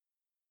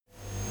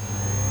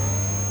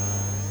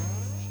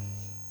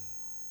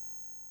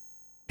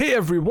Hey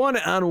everyone,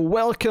 and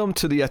welcome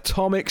to the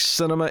Atomic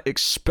Cinema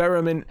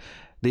Experiment,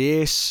 the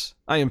Ace.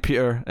 I am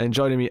Peter, and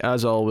joining me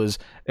as always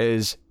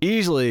is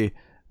easily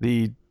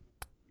the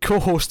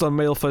co-host on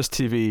MailFuzz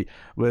TV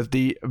with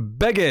the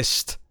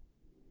biggest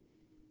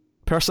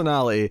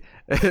personality,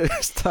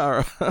 is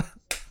Tara.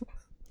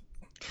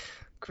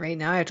 Great,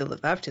 now I have to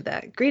live up to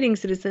that.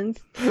 Greetings, citizens.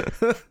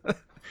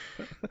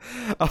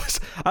 I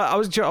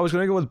was going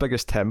to go with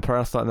biggest temper.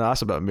 I thought, no,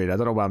 that's a bit mean. I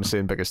don't know why I'm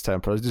saying biggest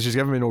temper. She's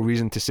giving me no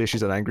reason to say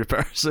she's an angry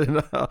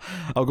person.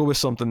 I'll go with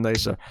something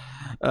nicer.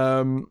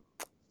 I'm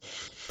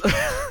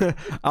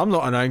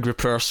not an angry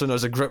person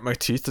as I grit my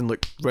teeth and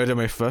look ready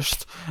my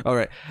fist. All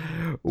right,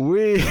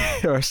 we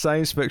are a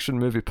science fiction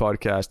movie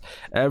podcast.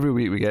 Every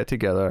week we get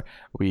together,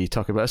 we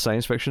talk about a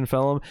science fiction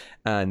film,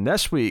 and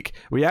this week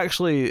we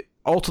actually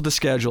altered the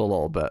schedule a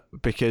little bit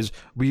because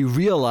we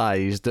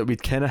realized that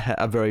we'd kind of hit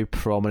a very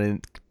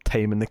prominent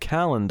time in the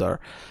calendar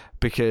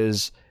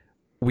because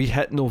we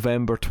hit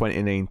November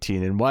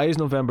 2019. And why is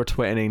November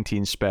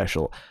 2019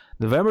 special?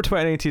 November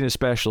 2019 is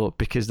special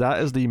because that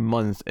is the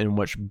month in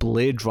which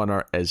Blade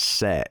Runner is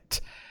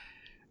set.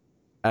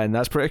 And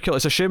that's pretty cool.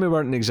 It's a shame we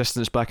weren't in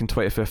existence back in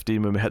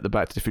 2015 when we hit the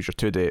Back to the Future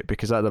 2 date,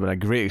 because that would have been a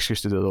great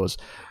excuse to do those.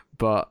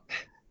 But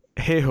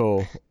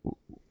hey-ho,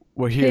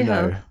 we're here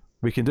now.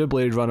 We can do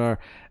Blade Runner,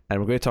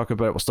 and we're going to talk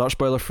about it. We'll start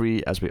spoiler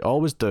free as we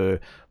always do.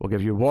 We'll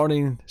give you a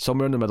warning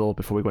somewhere in the middle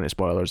before we go into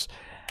spoilers,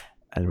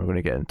 and we're going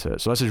to get into it.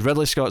 So this is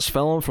Ridley Scott's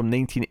film from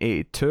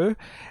 1982.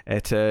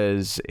 It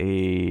is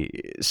a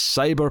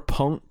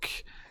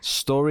cyberpunk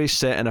story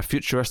set in a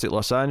futuristic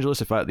Los Angeles.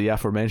 In fact, the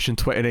aforementioned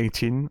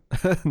 2019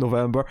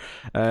 November.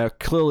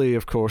 Clearly,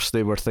 of course,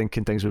 they were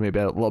thinking things would maybe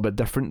a little bit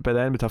different by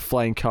then. We'd have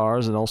flying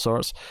cars and all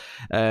sorts.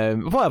 We'll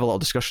have a little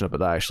discussion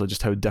about that, actually,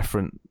 just how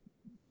different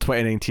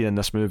 2019 in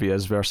this movie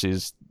is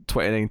versus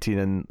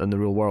 2019 in the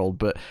real world.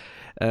 But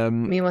I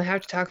mean, we'll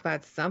have to talk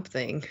about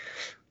something.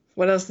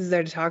 What else is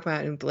there to talk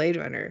about in Blade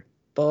Runner?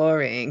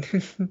 Boring.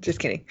 Just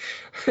kidding.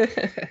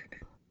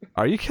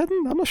 Are you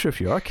kidding? I'm not sure if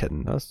you are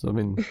kidding. I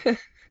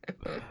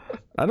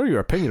know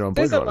your opinion on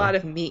Blade Runner. There's a lot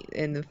of meat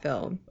in the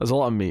film. There's a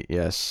lot of meat,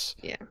 yes.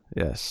 Yeah.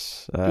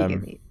 Yes.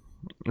 Vegan meat.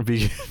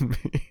 Vegan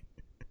meat.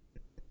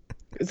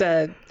 It's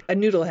a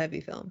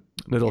noodle-heavy film.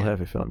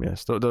 Heavy film,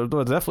 yes. There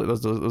definitely.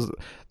 There's,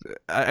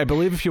 I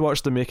believe if you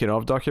watch the making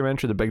of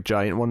documentary, the big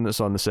giant one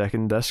that's on the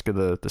second disc of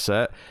the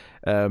set,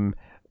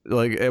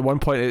 like at one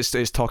point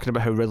it's talking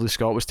about how Ridley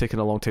Scott was taking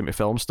a long time to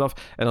film stuff,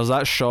 and there's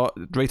that shot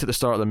right at the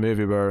start of the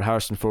movie where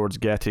Harrison Ford's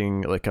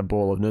getting like a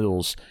bowl of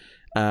noodles,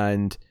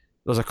 and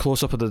there's a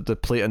close up of the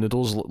plate of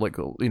noodles, like,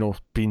 you know,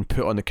 being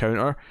put on the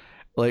counter.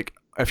 Like,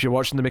 if you're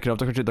watching the making of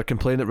documentary, they're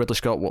complaining that Ridley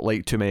Scott would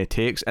like too many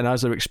takes, and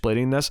as they're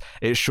explaining this,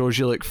 it shows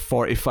you like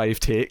 45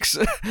 takes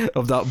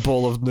of that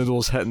bowl of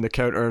noodles hitting the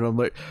counter, and I'm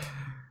like,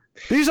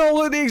 these all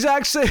look the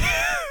exact same.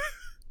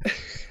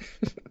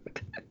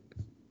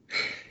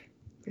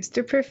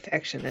 Mr.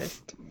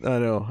 Perfectionist. I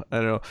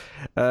know.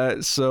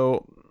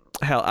 So,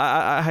 hell,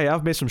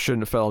 I've made some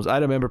student films. I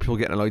remember people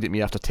getting annoyed at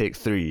me after take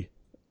 3.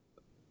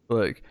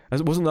 Like,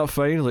 wasn't that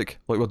fine? Like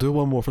we'll do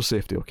one more for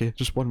safety, okay?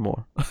 Just one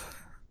more.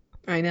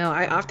 I know.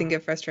 I often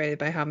get frustrated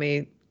by how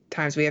many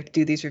times we have to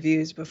do these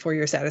reviews before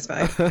you're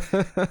satisfied.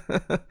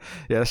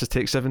 Yeah, this is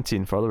take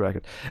 17 for the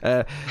record.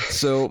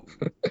 So,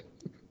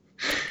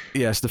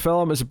 yes, the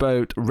film is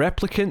about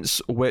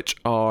replicants, which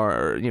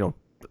are, you know,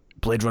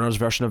 Blade Runner's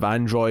version of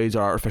androids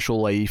or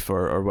artificial life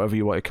or whatever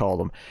you want to call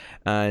them,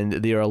 and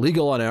they are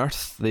illegal on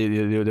Earth. They're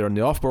in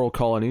the off-world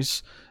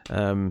colonies,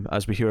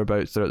 as we hear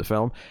about throughout the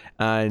film.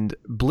 And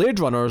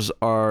Blade Runners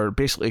are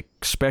basically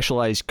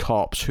specialized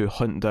cops who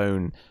hunt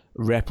down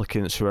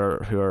replicants who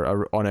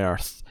are on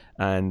Earth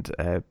and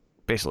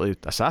basically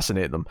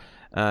assassinate them.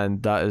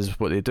 And that is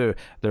what they do.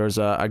 There's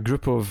a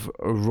group of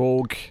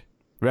rogue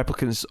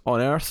replicants on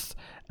Earth,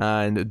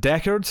 and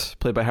Deckard,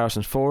 played by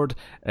Harrison Ford,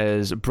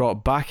 is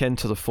brought back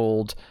into the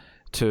fold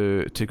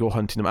to go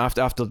hunting them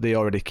after they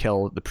already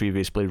killed the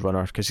previous Blade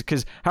Runner,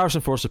 because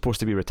Harrison Ford's supposed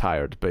to be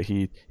retired, but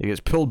he gets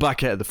pulled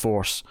back out of the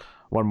Force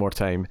one more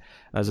time,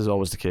 as is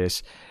always the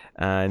case.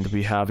 And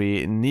we have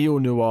a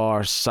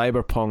neo-noir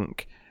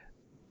cyberpunk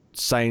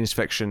science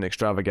fiction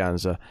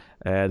extravaganza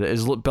that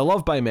is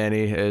beloved by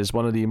many, is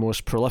one of the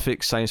most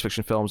prolific science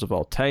fiction films of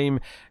all time.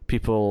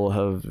 People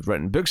have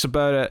written books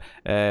about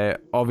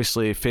it.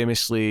 Obviously,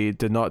 famously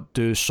did not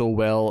do so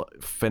well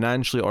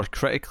financially or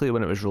critically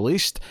when it was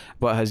released,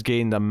 but has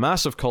gained a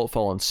massive cult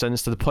following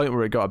since, to the point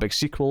where it got a big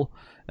sequel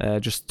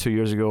just 2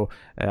 years ago.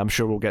 I'm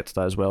sure we'll get to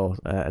that as well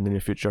in the near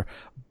future.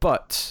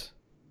 But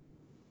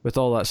with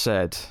all that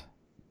said,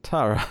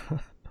 Tara,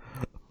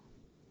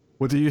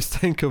 what do you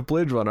think of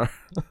Blade Runner?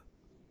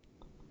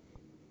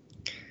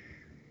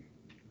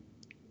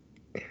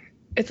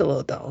 It's a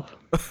little dull.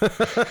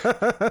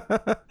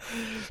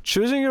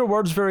 Choosing your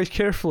words very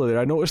carefully there.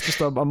 I noticed just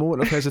a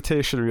moment of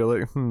hesitation where you're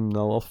like,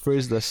 I'll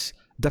phrase this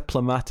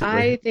diplomatically.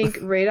 I think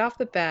right off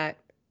the bat,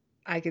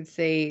 I could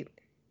say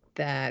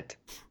that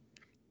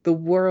the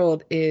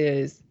world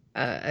is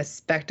a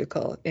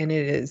spectacle, and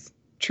it is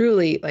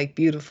truly like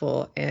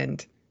beautiful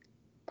and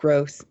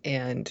gross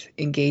and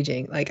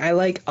engaging. Like I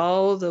like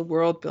all the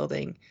world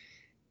building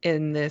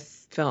in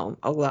this film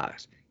a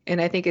lot.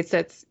 And I think it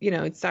sets,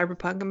 it's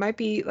cyberpunk. It might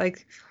be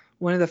like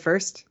one of the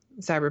first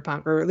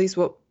cyberpunk, or at least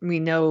what we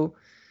know,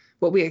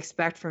 what we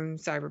expect from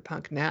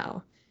cyberpunk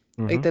now.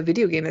 Like the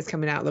video game that's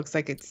coming out looks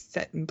like it's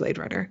set in Blade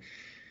Runner.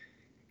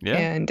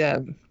 Yeah.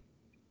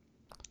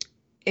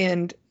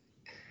 And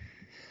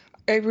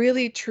I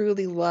really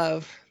truly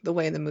love the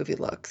way the movie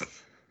looks.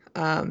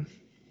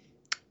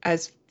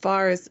 As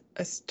far as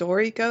a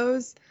story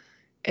goes,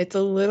 it's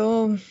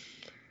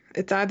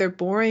either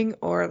boring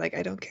or like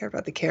I don't care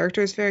about the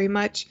characters very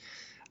much.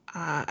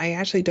 I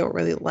actually don't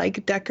really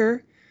like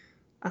Decker.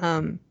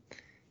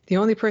 The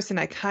only person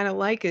I kind of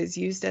like is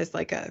used as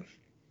like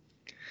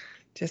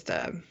just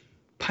a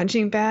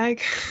punching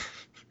bag.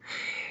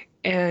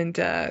 And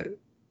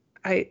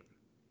I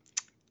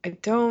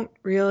don't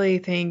really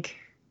think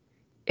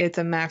it's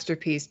a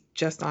masterpiece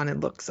just on its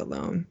looks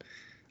alone,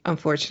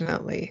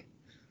 unfortunately.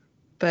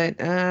 But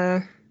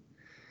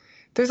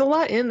there's a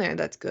lot in there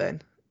that's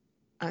good.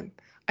 I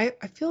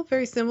feel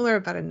very similar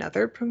about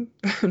another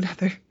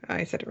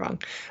I said it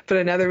wrong, but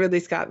another Ridley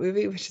Scott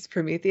movie, which is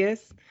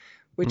Prometheus,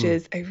 which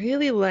is I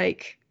really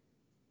like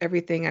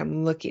everything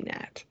I'm looking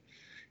at,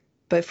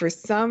 but for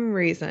some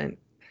reason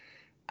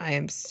I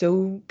am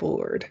so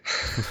bored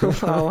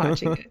while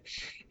watching it.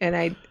 And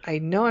I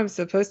know I'm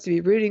supposed to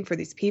be rooting for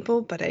these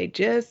people, but I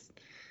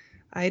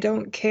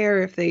don't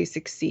care if they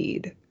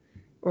succeed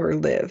or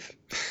live.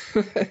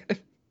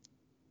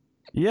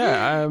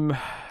 Yeah,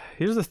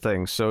 here's the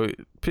thing. So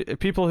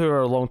people who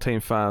are long-time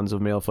fans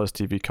of Male Fuzz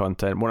TV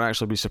content won't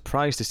actually be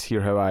surprised to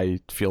hear how I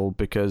feel,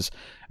 because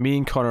me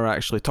and Connor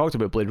actually talked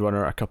about Blade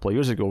Runner a couple of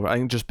years ago, I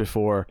think just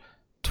before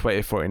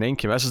 2049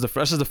 came. This is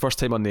the first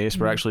time on the Ace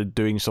we're actually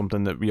doing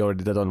something that we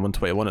already did on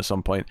 121 at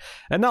some point,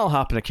 and that'll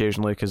happen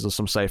occasionally because there's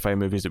some sci-fi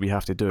movies that we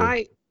have to do.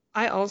 I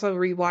also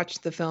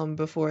rewatched the film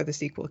before the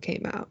sequel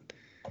came out,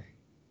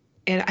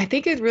 and I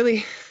think it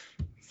really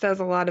says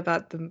a lot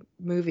about the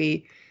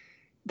movie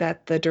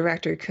that the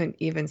director couldn't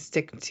even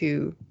stick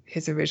to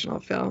his original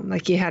film.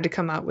 Like he had to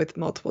come out with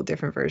multiple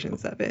different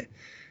versions of it.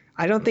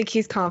 I don't think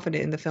he's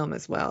confident in the film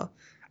as well.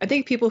 I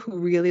think people who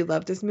really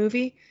love this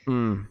movie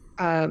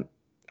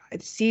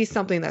see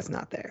something that's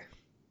not there.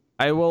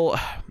 I'll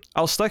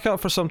stick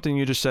up for something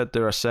you just said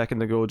there a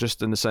second ago,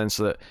 just in the sense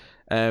that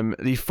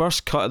the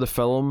first cut of the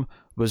film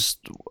was,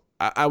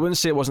 I wouldn't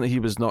say it wasn't that he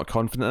was not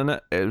confident in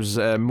it. It was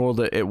more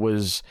that it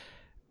was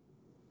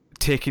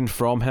taken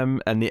from him,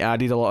 and they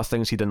added a lot of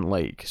things he didn't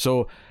like.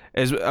 So,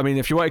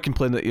 if you want to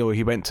complain that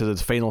he went to the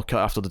final cut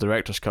after the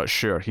director's cut,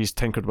 sure, he's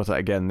tinkered with it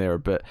again there.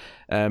 But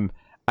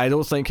I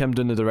don't think him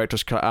doing the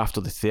director's cut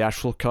after the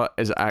theatrical cut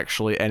is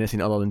actually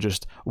anything other than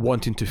just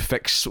wanting to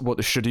fix what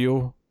the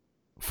studio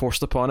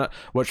forced upon it,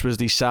 which was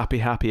the sappy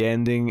happy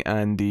ending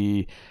and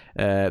the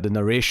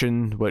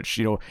narration, which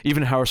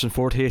even Harrison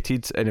Ford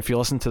hated. And if you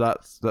listen to that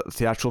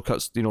theatrical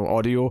cut's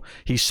audio,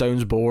 he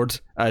sounds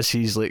bored as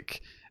he's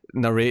like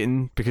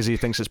narrating because he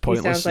thinks it's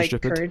pointless. He sounds like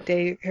stupid. Current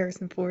day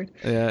Harrison Ford.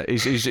 Yeah,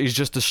 he's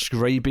just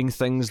describing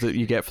things that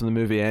you get from the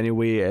movie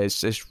anyway.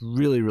 It's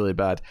really, really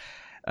bad.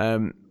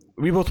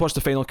 We both watched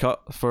the final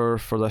cut for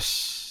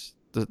this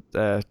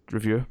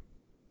review.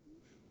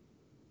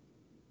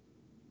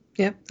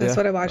 Yeah, that's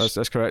what I watched.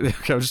 That's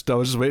correct. I was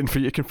just waiting for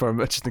you to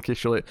confirm it, just in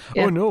case you're like,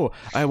 oh no,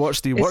 I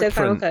watched the work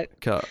print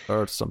cut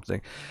or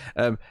something.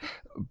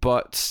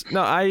 But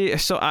no,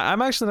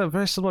 I'm actually in a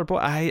very similar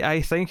boat.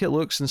 I think it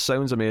looks and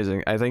sounds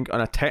amazing. I think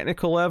on a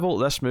technical level,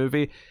 this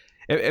movie,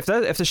 if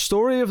the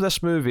story of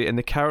this movie and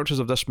the characters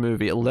of this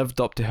movie lived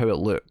up to how it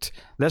looked,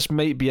 this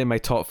might be in my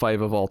top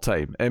 5 of all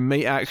time. It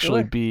might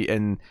actually be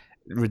in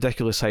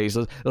ridiculous heights.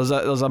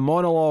 There's a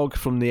monologue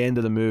from the end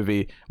of the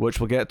movie,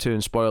 which we'll get to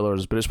in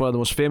spoilers, but it's one of the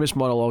most famous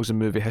monologues in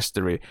movie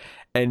history.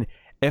 And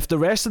if the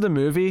rest of the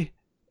movie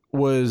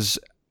was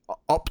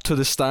up to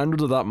the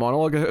standard of that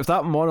monologue,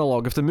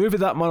 if the movie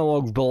that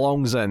monologue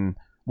belongs in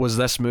was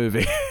this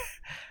movie,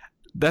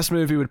 this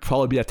movie would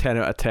probably be a 10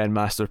 out of 10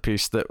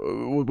 masterpiece that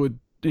would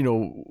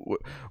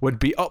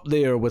be up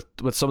there with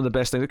some of the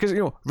best things, because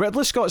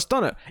Ridley Scott's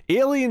done it.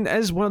 Alien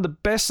is one of the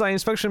best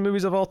science fiction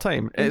movies of all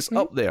time. It's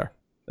up there.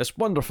 It's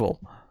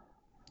wonderful.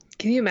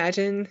 Can you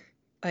imagine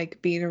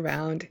like being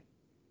around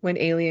when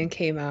Alien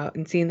came out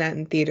and seeing that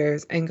in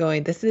theaters and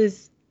going, this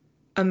is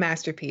a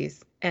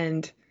masterpiece,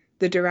 and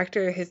the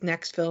director, his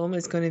next film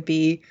is going to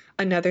be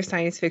another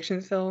science fiction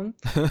film?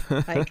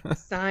 Like,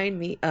 sign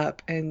me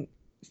up. And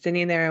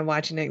sitting there and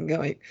watching it and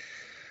going,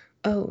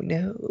 oh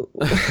no.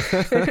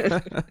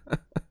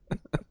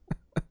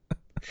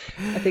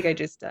 I think I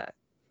just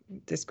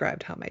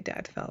described how my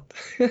dad felt.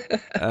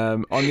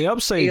 On the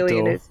upside,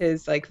 Alien though, is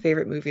his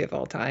favorite movie of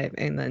all time,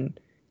 and then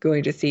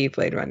going to see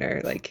Blade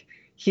Runner,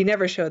 he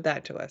never showed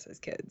that to us as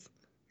kids.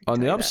 On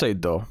the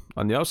upside though,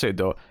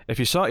 if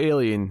you saw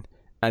Alien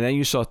and then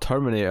you saw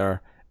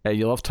Terminator,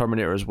 you love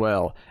Terminator as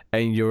well,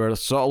 and you were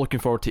sort of looking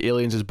forward to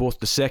Aliens as both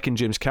the second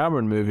James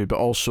Cameron movie but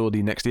also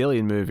the next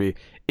Alien movie,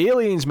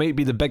 Aliens might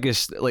be the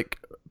biggest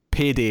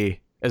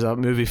payday as a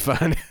movie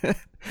fan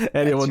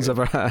anyone's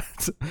ever had.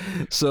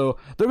 So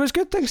there was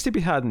good things to be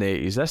had in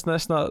the 80s.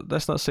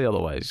 Let's not say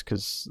otherwise,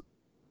 because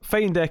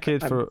fine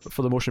decade for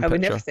the motion picture. I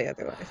would never say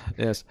otherwise.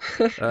 Yes.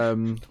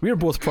 We are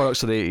both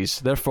products of the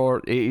 80s.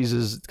 Therefore, 80s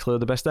is clearly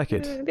the best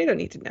decade. They don't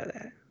need to know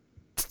that.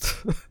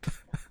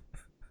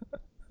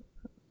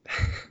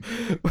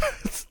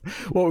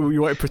 What,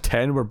 you want to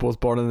pretend we're both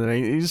born in the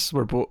 90s?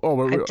 We're both.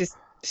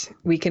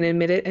 We can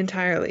admit it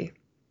entirely.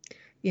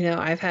 You know,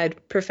 I've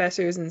had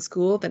professors in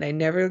school that I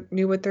never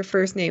knew what their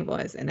first name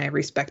was, and I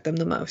respect them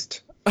the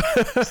most.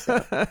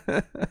 So,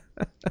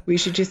 we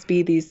should just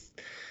be this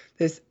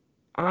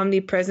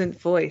omnipresent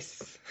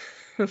voice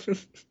from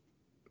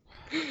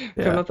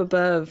up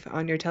above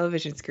on your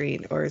television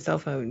screen or cell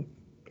phone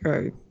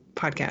or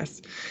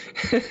podcast.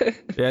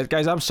 Yeah,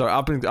 guys, I'm sorry.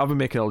 I've been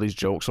making all these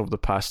jokes over the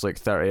past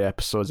 30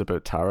 episodes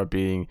about Tara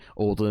being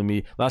older than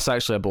me. That's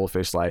actually a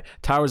bold-faced lie.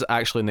 Tara's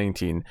actually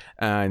 19,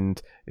 and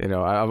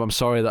I'm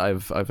sorry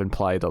that I've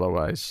implied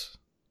otherwise.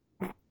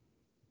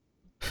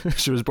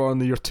 She was born in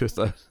the year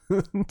 2000.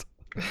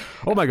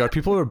 Oh my god,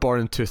 people who were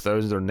born in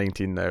 2000 are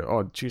 19 now.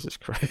 Oh, Jesus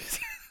Christ.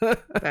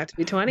 About to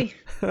be 20.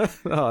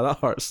 Oh, that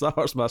hurts. That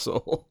hurts my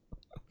soul.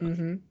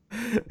 Mm-hmm.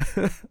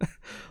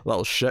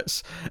 Little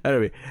shits.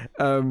 Anyway,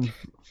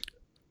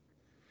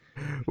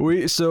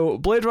 so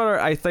Blade Runner,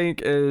 I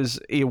think, is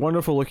a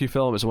wonderful looking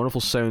film. It's a wonderful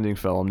sounding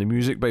film. The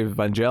music by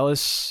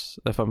Vangelis,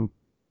 if I'm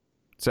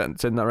saying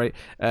that right,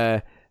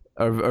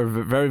 are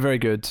very, very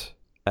good.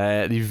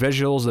 The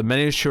visuals, the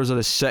miniatures of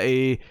the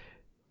city.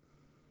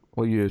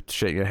 What are you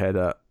shaking your head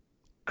at?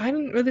 I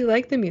don't really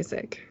like the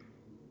music.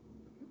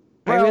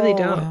 I really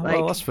don't.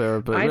 Well, that's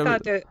fair, but I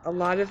thought that a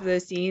lot of the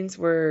scenes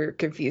were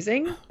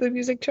confusing, the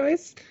music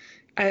choice.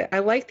 I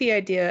like the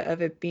idea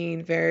of it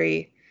being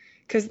very,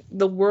 because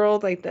the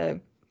world, the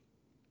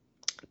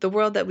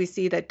world that we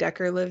see that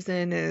Deckard lives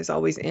in and is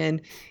always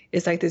in,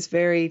 is like this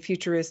very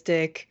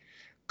futuristic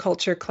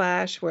culture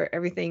clash where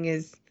everything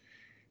is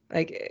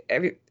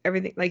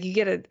everything, like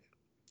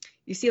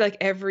you see like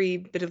every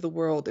bit of the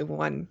world in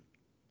one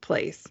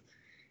place,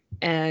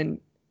 and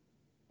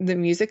the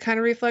music kind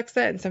of reflects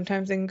that, and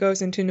sometimes it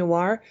goes into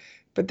noir.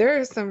 But there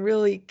are some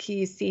really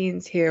key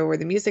scenes here where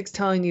the music's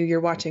telling you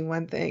you're watching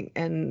one thing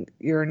and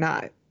you're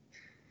not.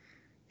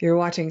 You're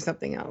watching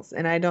something else,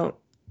 and I don't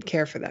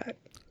care for that.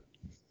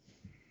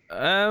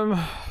 I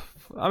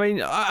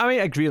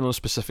agree on those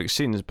specific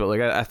scenes, but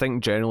I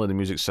think generally the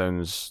music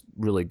sounds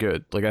really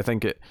good. I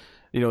think it,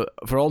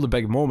 for all the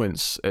big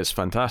moments, it's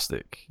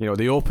fantastic.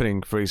 The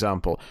opening, for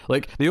example,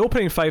 the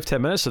opening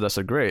 5-10 minutes of this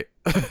are great.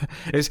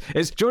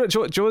 It's Joe,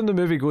 the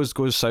movie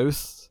goes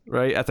south,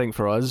 right? I think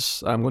for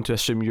us, I'm going to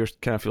assume you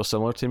kind of feel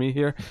similar to me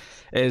here.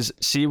 Is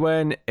see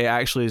when it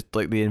actually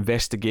the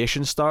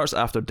investigation starts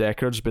after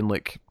Deckard's been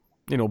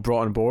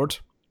brought on board.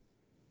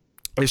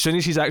 As soon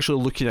as he's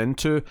actually looking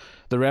into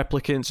the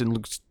replicants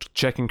and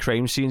checking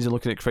crime scenes and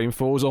looking at crime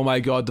photos, oh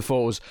my god, the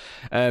photos,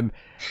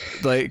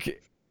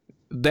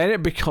 then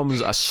it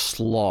becomes a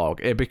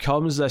slog. It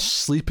becomes a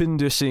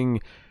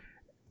sleep-inducing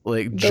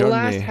journey. The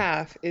last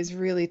half is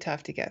really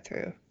tough to get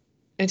through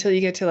until you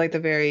get to the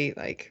very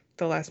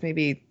the last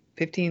maybe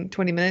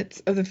 15-20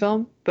 minutes of the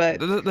film. But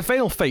the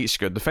final fight's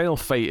good. The final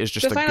fight is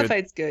just the final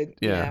fight's good.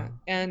 Yeah.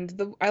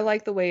 And I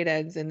like the way it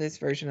ends in this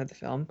version of the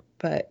film,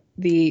 but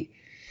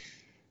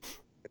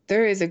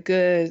there is a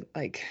good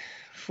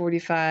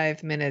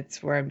 45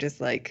 minutes where I'm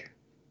just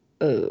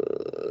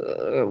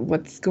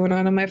what's going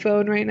on my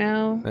phone right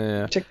now?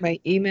 Yeah. Check my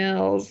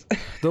emails.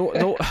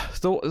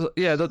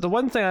 The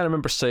one thing I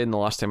remember saying the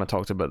last time I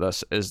talked about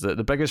this is that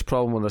the biggest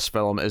problem with this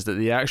film is that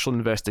the actual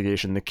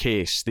investigation, the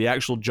case, the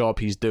actual job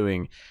he's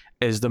doing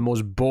is the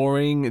most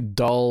boring,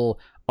 dull,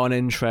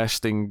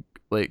 uninteresting,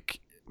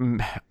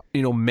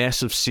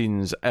 mess of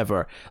scenes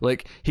ever.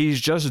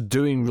 He's just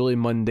doing really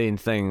mundane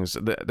things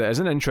that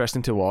isn't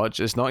interesting to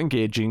watch. It's not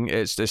engaging.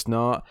 It's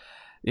not...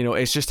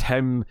 it's just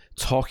him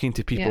talking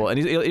to people, and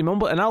he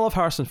mumble. And I love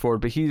Harrison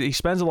Ford, but he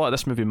spends a lot of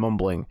this movie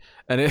mumbling,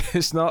 and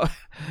it's not,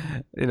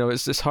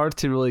 it's hard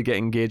to really get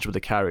engaged with the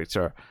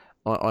character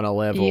on a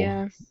level.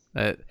 Yeah.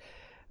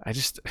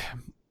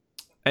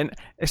 And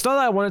it's not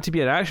that I want it to be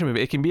an action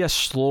movie. It can be a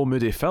slow,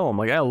 moody film.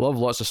 I love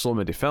lots of slow,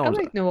 moody films.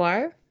 I like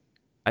noir.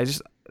 I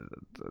just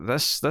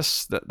this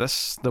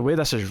the way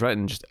this is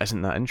written just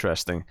isn't that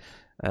interesting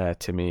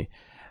to me.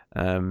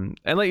 And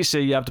like you say,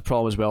 you have the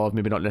problem as well of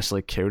maybe not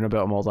necessarily caring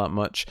about him all that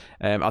much.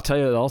 I'll tell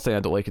you the other thing I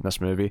don't like in this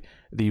movie: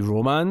 the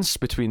romance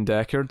between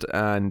Deckard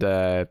and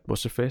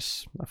what's her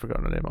face? I've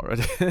forgotten her name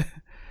already.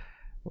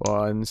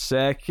 1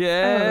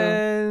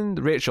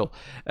 second. Rachel.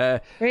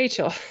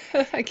 Rachel.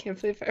 I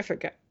can't believe I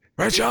forgot.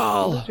 Rachel.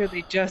 I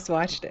literally just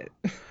watched it.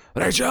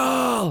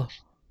 Rachel.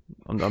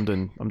 I'm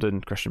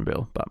doing Christian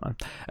Bale,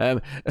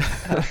 Batman.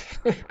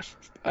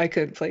 I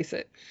couldn't place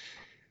it.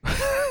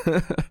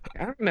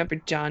 I remember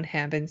John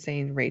Hammond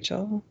saying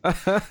Rachel.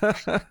 It's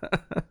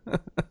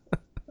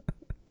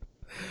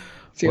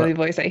the only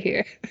voice I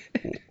hear.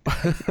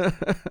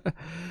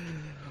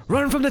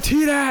 Run from the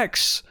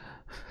T-Rex!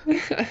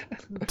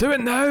 Do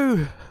it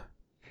now!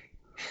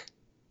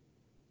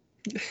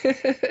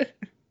 I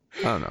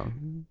don't know.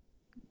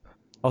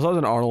 Also, I was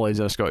an Arnold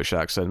in a Scottish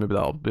accent. Maybe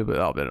that'll be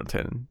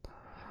entertaining.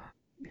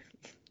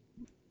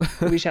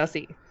 We shall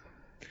see.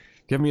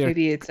 Give me a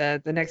Maybe it's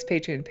the next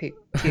tier.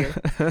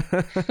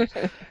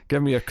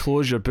 give me a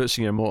close your boots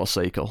in your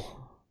motorcycle.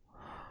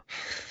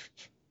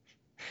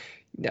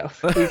 No,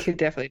 we could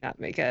definitely not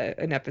make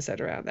an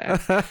episode around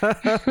that.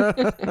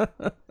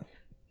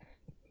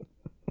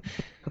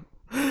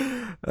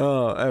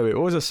 Oh, anyway,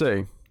 what was I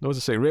saying?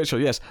 Rachel,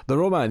 yes, the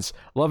romance,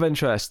 love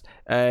interest.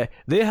 They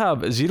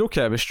have zero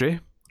chemistry.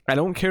 I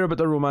don't care about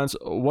the romance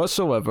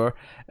whatsoever.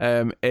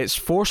 It's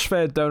force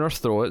fed down our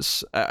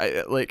throats.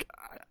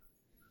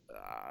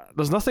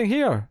 There's nothing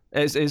here.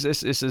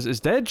 It's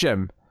dead,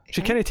 Jim.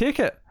 She can't take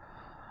it.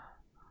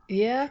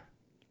 Yeah.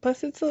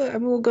 Plus, I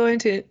mean, we'll go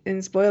into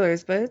in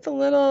spoilers, but it's a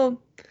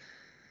little,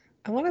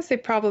 I want to say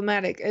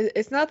problematic.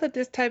 It's not that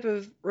this type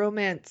of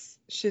romance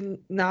should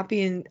not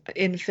be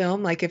in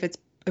film, like if it's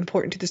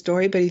important to the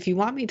story, but if you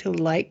want me to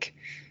like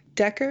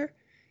Decker,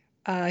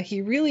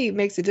 he really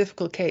makes a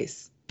difficult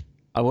case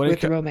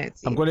with the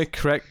romance I'm scenes. going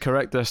to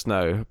correct this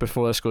now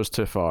before this goes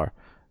too far.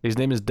 His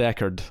name is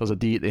Deckard. There's a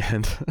D at the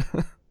end.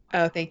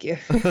 Oh, thank you.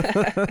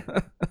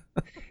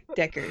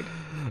 Deckard.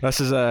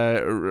 This is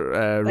Like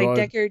Rod.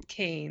 Deckard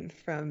Cain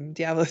from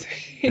Diablo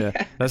 3.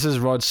 Yeah, this is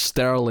Rod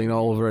Sterling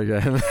all over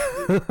again.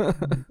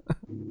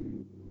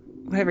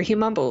 Whatever, he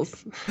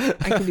mumbles.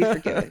 I can be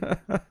forgiven.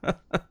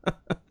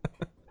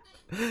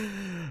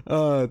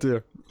 Oh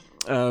dear.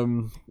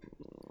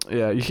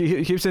 Yeah,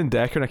 you keep saying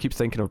Decker, and I keep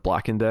thinking of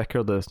Black and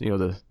Decker,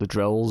 the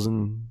drills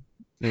and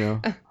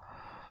Well,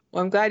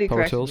 I'm glad you power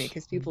corrected tools. me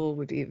because people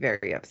would be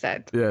very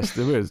upset. Yes,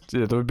 there would.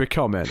 Yeah, there would be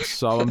comments.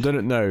 So I'm doing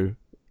it now,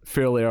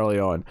 fairly early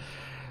on.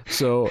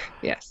 So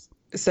Yes.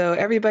 So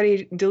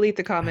everybody delete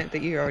the comment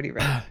that you already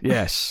read.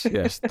 yes,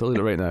 delete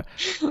it right now.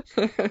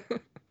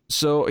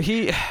 So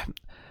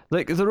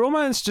the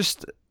romance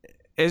just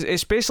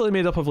it's basically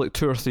made up of like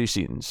 2 or 3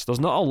 scenes. There's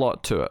not a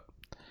lot to it,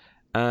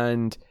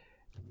 and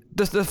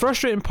the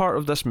frustrating part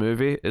of this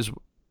movie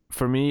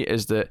for me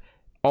is that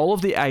all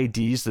of the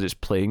ideas that it's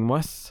playing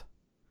with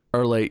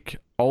are like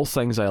all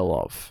things I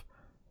love.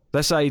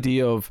 This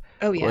idea of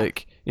Oh yeah.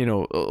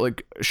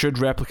 should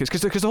replicants,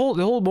 because the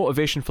whole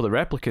motivation for the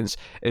replicants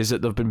is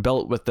that they've been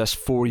built with this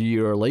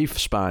 4-year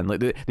lifespan. Like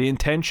they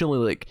intentionally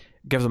like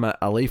give them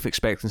a life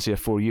expectancy of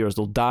 4 years.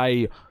 They'll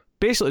die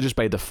basically just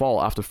by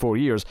default after 4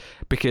 years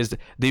because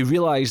they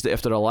realize that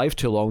if they're alive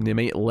too long, they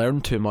might learn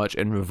too much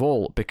and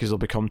revolt because they'll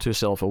become too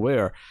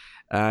self-aware.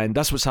 And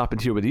that's what's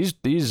happened here with these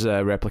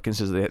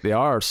replicants, is they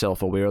are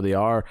self-aware, they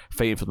are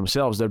fighting for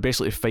themselves. They're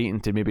basically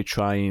fighting to maybe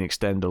try and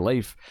extend their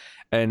life.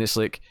 And it's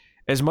like,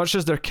 as much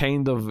as they're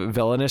kind of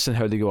villainous in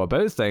how they go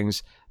about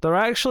things, they're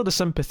actually the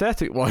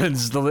sympathetic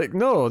ones. They're like,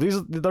 no,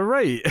 they're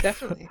right.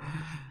 Definitely.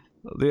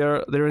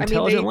 they're intelligent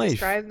I mean, they life.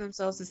 describe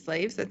themselves as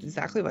slaves. That's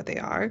exactly what they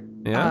are.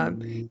 Yeah.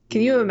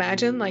 Can you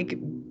imagine like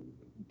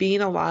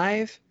being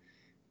alive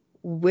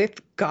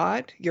with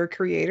God, your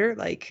creator,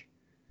 like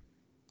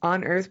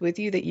on Earth with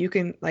you, that you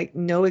can like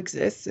know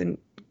exists and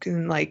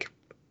can like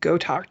go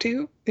talk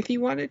to if you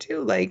wanted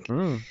to? Like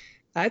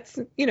that's,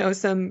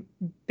 some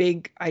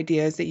big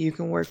ideas that you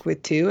can work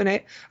with too. And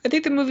I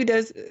think the movie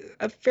does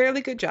a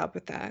fairly good job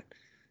with that.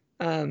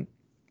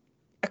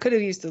 I could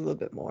have used a little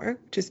bit more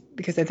just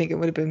because I think it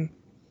would have been,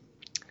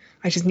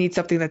 I just need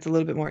something that's a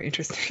little bit more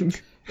interesting.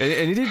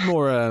 And he did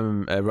more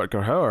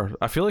Rutger Hauer.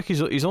 I feel like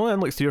he's only in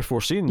like 3 or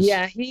 4 scenes.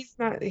 Yeah, he's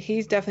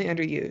definitely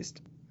underused.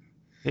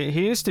 He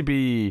needs to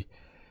be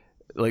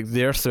like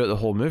there throughout the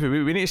whole movie.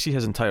 We need to see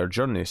his entire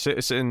journey. So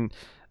it's in.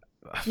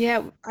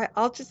 Yeah,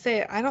 I'll just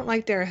say I don't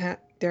like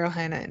Daryl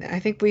Hannah, and I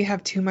think we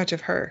have too much of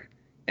her,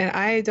 and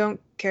I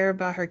don't care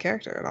about her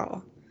character at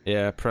all.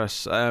 Yeah,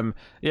 Press.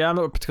 Yeah, I'm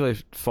not particularly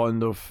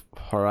fond of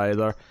her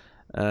either.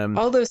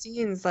 All those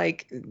scenes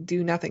like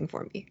do nothing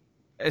for me.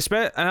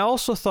 And I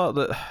also thought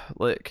that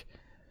like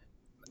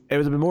it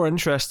would have been more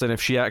interesting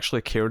if she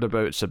actually cared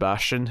about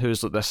Sebastian,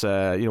 who's like this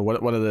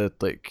one of the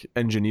like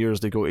engineers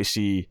they go to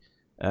see,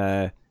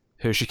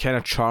 who she kind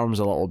of charms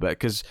a little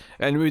bit,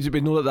 and we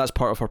know that that's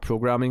part of her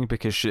programming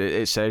because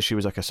it says she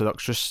was like a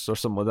seductress or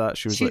something like that.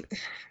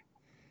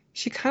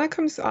 She kind of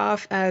comes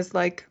off as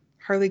like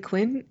Harley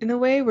Quinn in a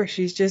way, where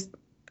she's just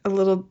a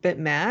little bit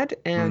mad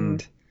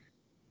and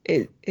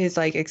it is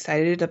like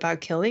excited about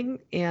killing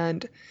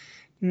and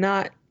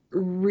not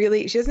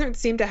really. She doesn't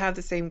seem to have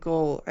the same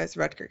goal as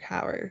Rutger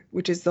Hauer,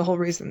 which is the whole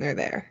reason they're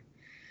there.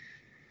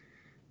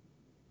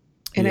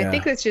 And I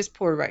think that's just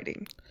poor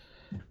writing.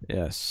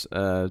 Yes,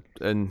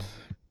 and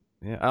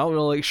yeah, I don't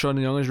really like Sean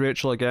Young as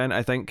Rachel again.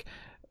 I think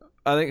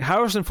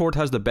Harrison Ford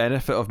has the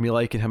benefit of me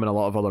liking him in a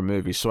lot of other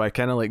movies, so I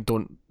kind of like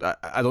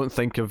I don't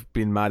think of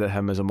being mad at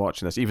him as I'm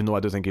watching this, even though I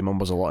do think he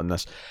mumbles a lot in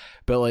this.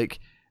 But like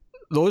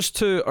those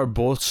two are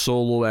both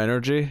so low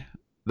energy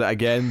that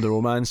again the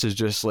romance is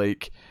just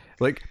like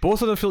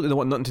both of them feel like they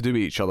want nothing to do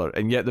with each other,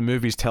 and yet the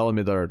movie's telling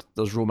me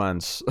there's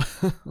romance.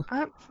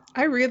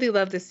 I really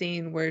love the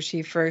scene where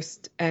she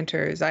first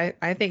enters.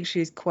 I think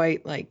she's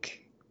quite like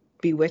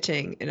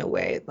bewitching in a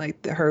way.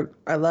 Like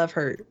I love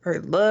her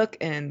look,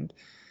 and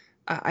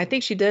I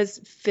think she does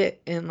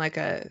fit in like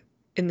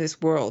in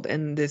this world,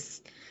 in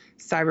this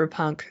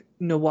cyberpunk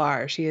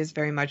noir. She is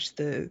very much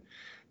the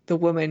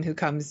woman who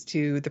comes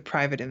to the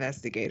private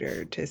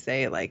investigator to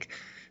say like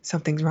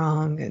something's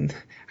wrong and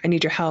I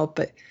need your help.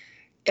 But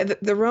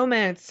the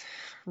romance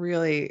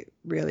really,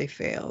 really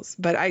fails.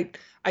 But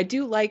I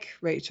do like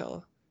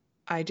Rachel.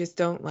 I just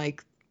don't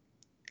like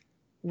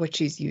what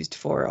she's used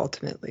for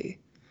ultimately.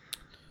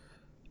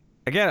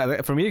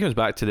 Again, for me, it comes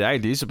back to the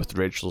ideas with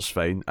Rachel's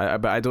fine,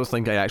 but I don't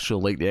think I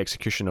actually like the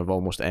execution of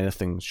almost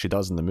anything she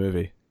does in the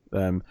movie.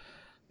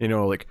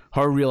 Like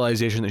her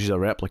realization that she's a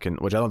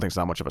replicant, which I don't think is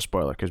that much of a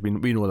spoiler because we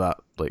know that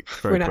like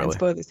very We're not quickly.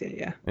 in spoilers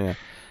yet, yeah.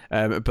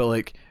 Yeah, but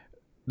like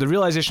the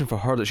realization for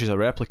her that she's a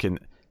replicant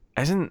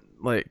isn't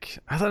like,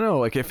 I don't know,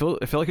 like I feel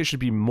like it should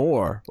be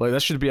more. Like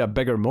this should be a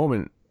bigger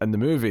moment in the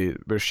movie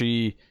where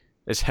she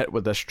is hit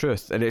with this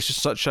truth, and it's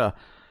just such a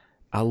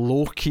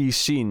low key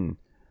scene.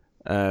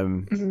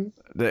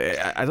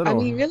 That I don't know. I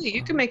mean, really,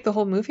 you can make the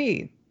whole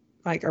movie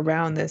like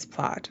around this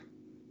plot,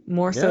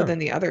 more so than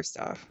the other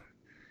stuff.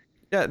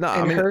 Yeah, no,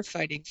 And I mean, her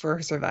fighting for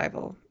her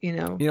survival, it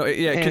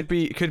could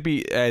be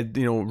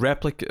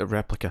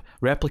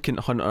replicant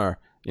hunter,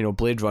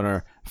 Blade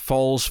Runner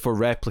falls for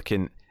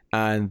replicant,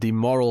 and the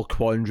moral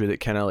quandary that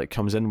kind of like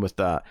comes in with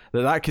that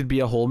could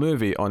be a whole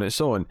movie on its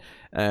own.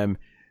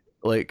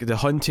 Like the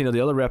hunting of the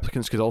other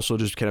replicants could also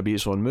just kind of be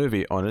its own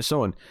movie on its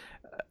own.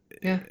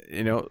 Yeah.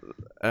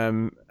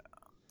 But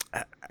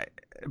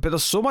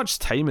there's so much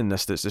time in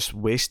this that's just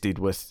wasted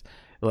with,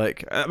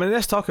 like, I mean,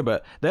 let's talk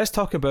about.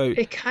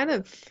 It kind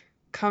of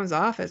comes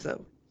off as a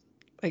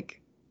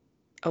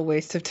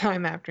waste of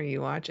time after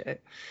you watch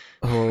it.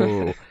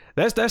 Oh,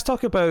 let's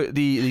talk about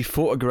the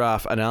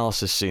photograph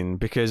analysis scene,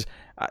 because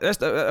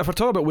if we're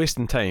talking about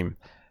wasting time.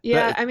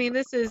 Yeah, I mean,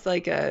 this is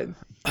like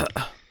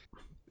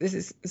this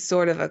is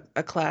sort of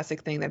a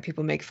classic thing that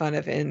people make fun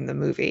of in the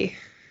movie,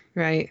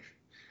 right?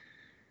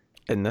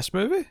 In this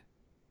movie?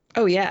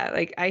 Oh yeah,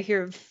 like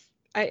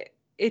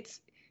it's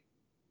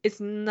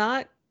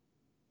not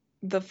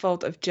the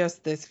fault of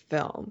just this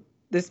film.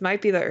 This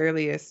might be the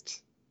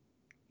earliest,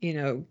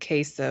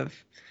 case of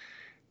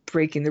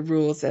breaking the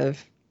rules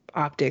of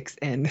optics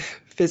and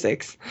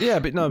physics. Yeah,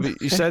 but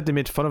you said they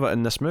made fun of it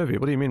in this movie.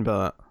 What do you mean by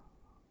that?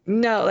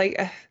 No,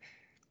 like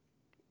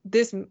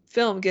this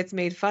film gets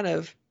made fun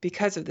of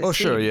because of this. Oh,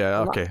 sure, yeah,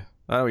 okay.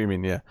 I know what you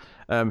mean, yeah.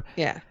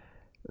 Yeah.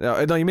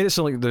 No, you made it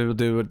sound like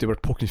they were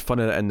poking fun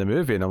at it in the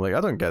movie, and I'm like,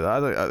 I don't get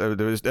that.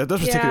 It was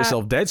taking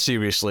itself dead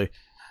seriously.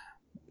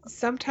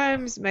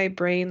 Sometimes my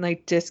brain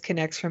like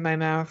disconnects from my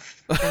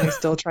mouth, and I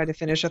still try to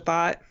finish a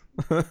thought.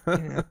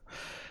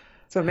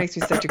 So it makes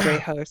me such a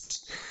great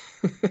host.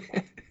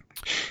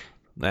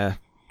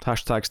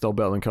 Hashtag still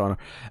better than Connor.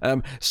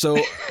 So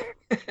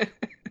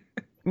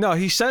no,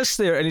 he sits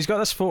there and he's got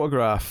this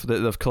photograph that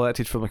they've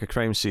collected from like a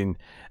crime scene,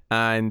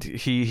 and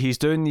he's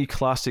doing the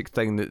classic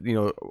thing that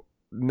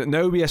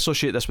now we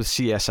associate this with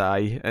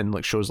CSI and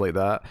like shows like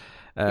that,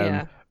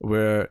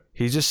 where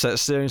he just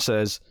sits there and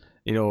says,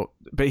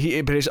 but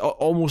it's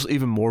almost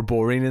even more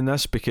boring in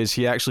this, because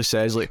he actually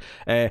says like,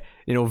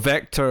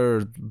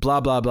 vector blah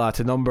blah blah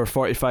to number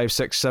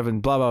 4567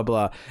 blah blah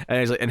blah,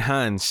 and he's like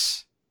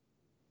enhance.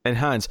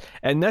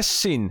 And this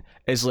scene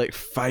is like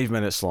 5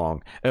 minutes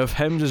long of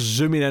him just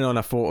zooming in on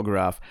a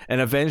photograph and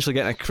eventually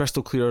getting a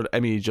crystal clear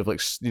image of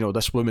like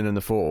this woman in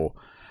the photo.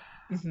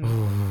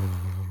 Mm-hmm.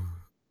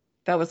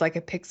 That was like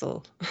a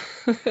pixel.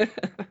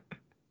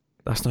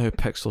 That's not how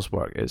pixels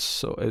work.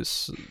 It's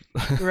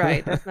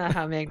right. That's not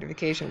how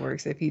magnification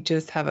works. If you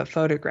just have a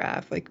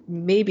photograph, like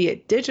maybe a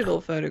digital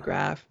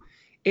photograph,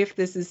 if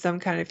this is some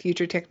kind of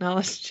future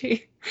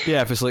technology.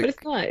 Yeah, if it's like, but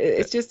it's not.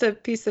 It's just a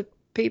piece of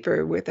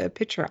paper with a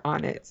picture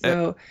on it.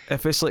 So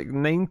if it's like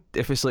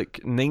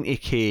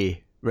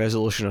 90K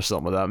resolution or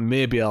something like that,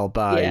 maybe I'll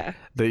buy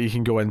that you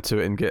can go into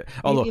it and get.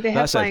 Although maybe they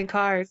have flying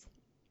cars,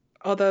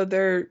 although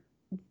they're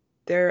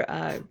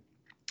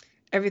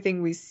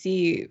everything we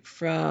see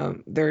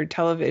from their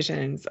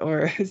televisions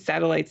or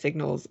satellite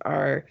signals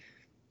are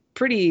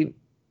pretty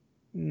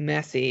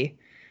messy.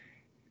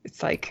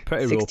 It's like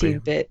pretty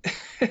 16-bit.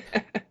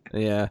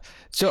 Yeah.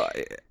 So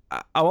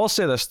I will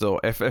say this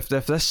though, if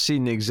this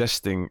scene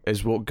existing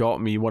is what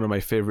got me one of my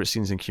favourite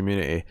scenes in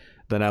Community,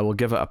 then I will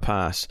give it a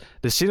pass.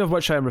 The scene of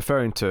which I am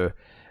referring to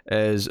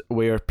is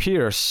where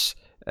Pierce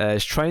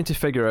is trying to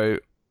figure out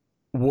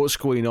what's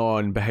going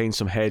on behind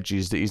some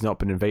hedges that he's not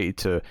been invited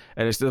to,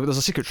 and there's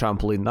a secret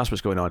trampoline. That's what's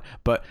going on.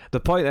 But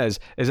the point is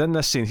in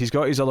this scene, he's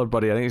got his other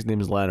buddy. I think his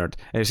name is Leonard,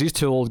 and it's these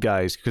two old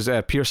guys, because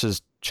Pierce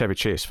is Chevy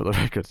Chase, for the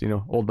record,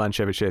 old man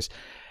Chevy Chase,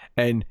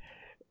 and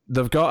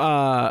they've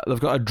got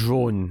a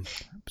drone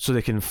so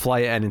they can fly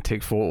it in and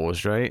take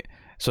photos, right?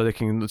 So they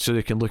can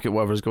look at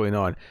whatever's going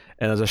on.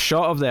 And there's a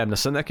shot of them. They're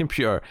sitting at a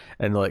computer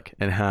and like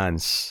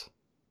enhance,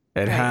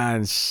 and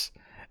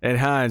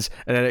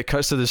then it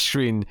cuts to the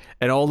screen,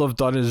 and all they've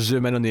done is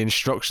zoom in on the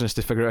instructions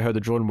to figure out how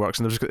the drone works,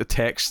 and they've just got the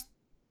text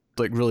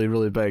like really,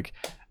 really big.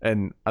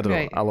 And I don't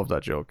know, I love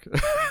that joke.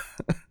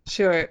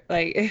 Sure,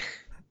 like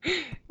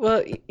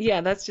Well,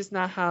 yeah, that's just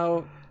not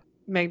how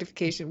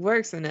magnification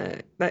works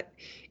but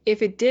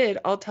if it did,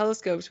 all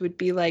telescopes would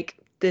be like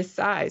this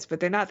size, but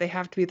they're not. They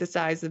have to be the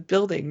size of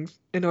buildings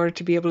in order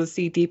to be able to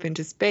see deep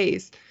into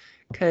space.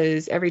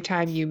 Because every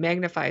time you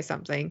magnify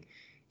something,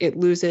 it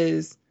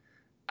loses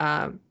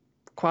um,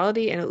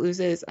 quality and it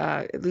loses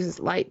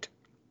light.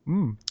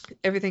 Mm.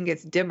 Everything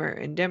gets dimmer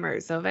and dimmer.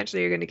 So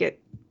eventually you're going to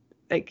get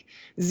like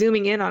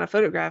zooming in on a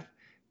photograph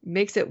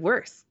makes it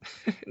worse,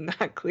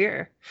 not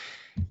clear.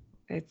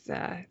 It's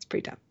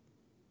pretty dumb.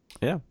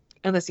 Yeah.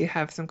 Unless you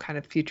have some kind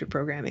of future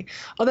programming.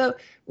 Although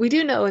we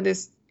do know in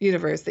this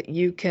universe that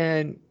you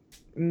can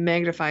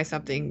magnify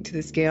something to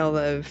the scale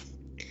of,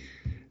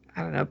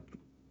 I don't know,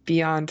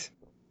 beyond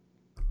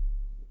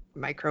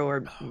micro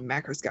or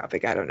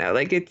macroscopic. I don't know.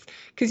 Like it's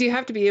because you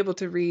have to be able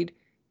to read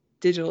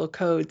digital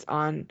codes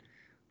on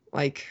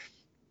like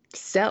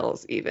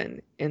cells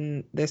even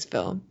in this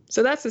film.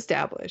 So that's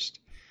established.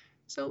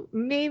 So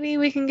maybe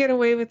we can get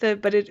away with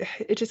it, but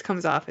it just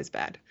comes off as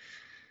bad.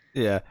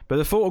 Yeah, but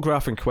the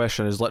photograph in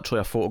question is literally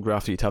a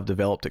photograph that you'd have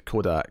developed at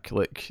Kodak,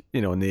 like,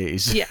 in the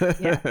 80s.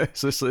 Yeah.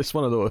 So it's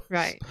one of those.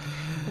 Right.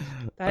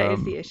 That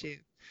is the issue.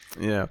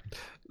 Yeah.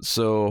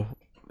 So,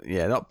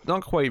 yeah,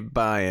 not quite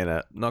buying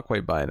it. Not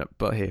quite buying it,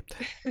 but hey.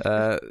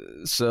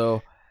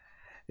 So,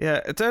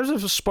 yeah, in terms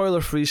of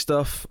spoiler-free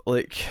stuff,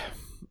 like,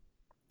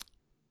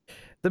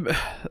 the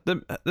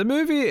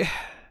movie...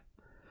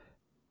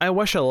 I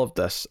wish I loved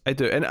this. I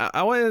do, and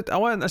I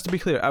want this to be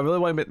clear. I really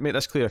want to make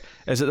this clear.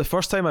 Is that the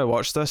first time I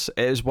watched this,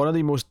 it is one of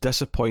the most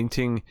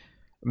disappointing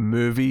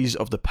movies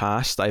of the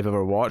past I've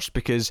ever watched,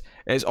 because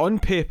it's on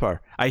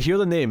paper. I hear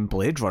the name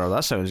Blade Runner.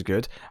 That sounds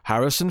good.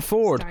 Harrison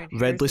Ford, Starring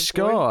Ridley Harrison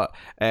Ford.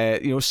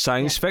 Scott.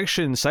 Science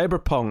fiction,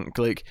 cyberpunk.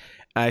 Like,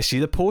 I see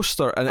the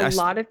poster, and A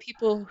lot of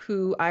people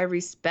who I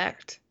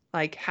respect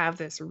like have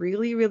this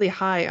really, really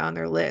high on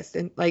their list,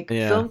 and like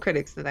Yeah. film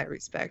critics that I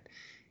respect.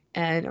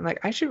 And I'm like,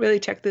 I should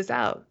really check this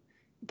out.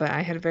 But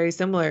I had a very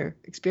similar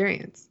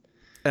experience.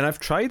 And I've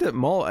tried it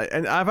more,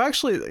 and I've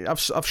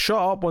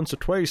shot up once or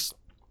twice.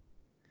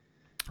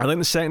 I think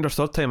the second or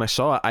third time I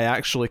saw it, I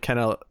actually kind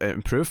of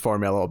improved for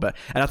me a little bit,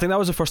 and I think that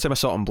was the first time I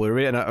saw it on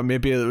Blu-ray, and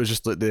maybe it was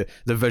just like the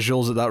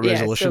visuals at that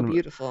resolution. Yeah, it's so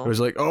beautiful. It was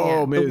like,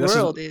 oh, maybe the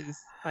world is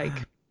like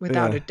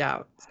without a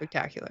doubt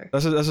spectacular.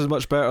 This is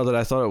much better than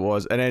I thought it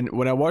was. And then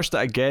when I watched it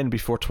again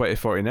before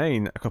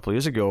 2049 a couple of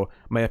years ago,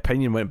 my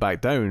opinion went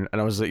back down,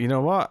 and I was like, you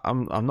know what?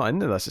 I'm not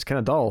into this. It's kind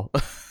of dull.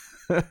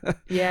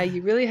 Yeah,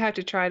 you really have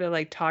to try to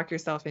like talk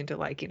yourself into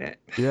liking it.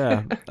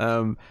 Yeah.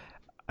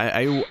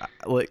 I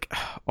like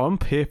on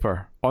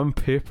paper,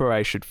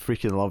 I should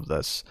freaking love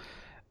this,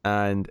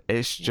 and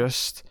it's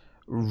just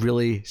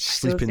really Feel the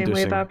same way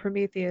sleep-inducing. about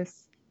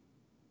Prometheus.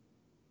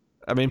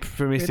 I mean, Ridley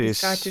Prometheus.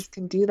 Scott just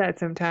can do that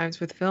sometimes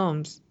with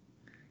films.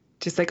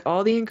 Just like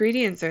all the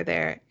ingredients are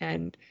there,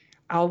 and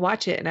I'll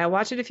watch it, and I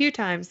watch it a few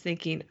times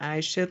thinking I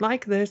should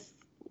like this.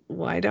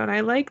 Why don't I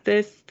like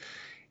this?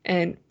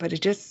 But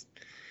it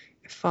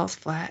falls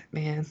flat,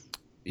 man.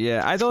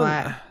 Yeah, I It's don't.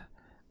 flat.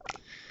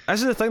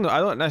 This is the thing, though. I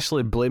don't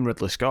necessarily blame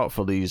Ridley Scott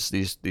for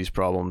these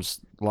problems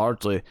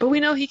largely. But we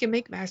know he can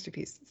make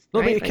masterpieces, No,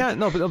 right? but he Like, can't.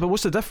 No, but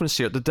what's the difference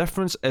here? The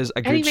difference is a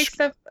and good. he makes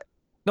stuff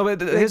No, but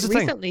like here's the thing.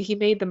 recently. He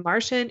made The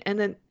Martian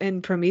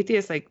and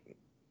Prometheus like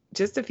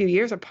just a few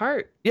years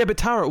apart. Yeah, but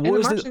Tara, And what The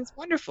is the? Martian's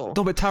wonderful.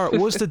 No, but Tara,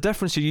 what's the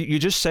difference? You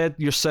just said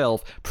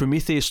yourself,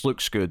 Prometheus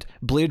looks good,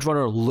 Blade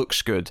Runner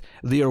looks good.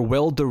 They are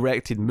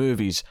well-directed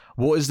movies.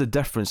 What is the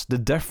difference? The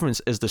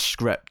difference is the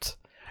script.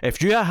 If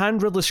you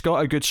hand Ridley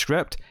Scott a good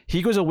script,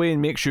 he goes away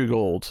and makes you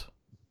gold.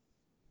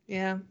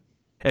 Yeah.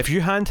 If you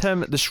hand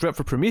him the script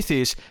for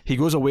Prometheus, he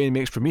goes away and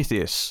makes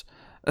Prometheus.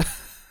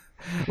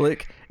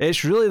 Like,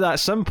 it's really that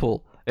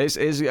simple. It's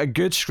a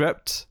good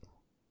script.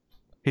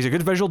 He's a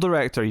good visual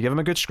director. You give him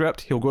a good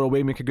script, he'll go away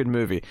and make a good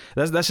movie.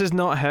 This is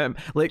not him.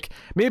 Like,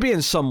 maybe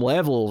in some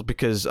level,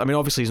 because, I mean,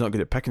 obviously he's not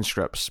good at picking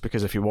scripts,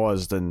 because if he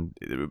was, then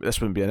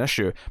this wouldn't be an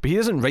issue. But he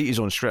doesn't write his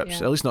own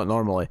scripts, Yeah. at least not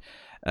normally.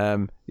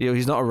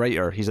 He's not a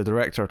writer, he's a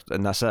director,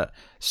 and that's it.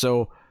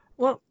 So,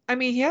 Well, I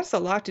mean, he has a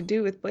lot to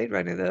do with Blade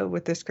Runner though,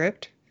 with the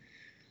script,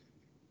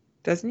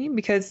 doesn't he?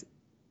 Because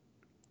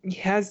he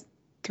has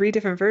 3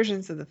 different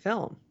versions of the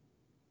film.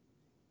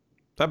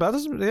 that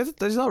doesn't,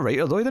 he's not a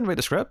writer, though. He didn't write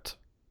the script.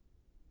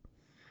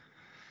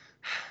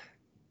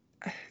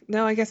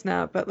 No, I guess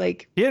not. But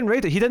like, He didn't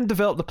write it. He didn't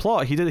develop the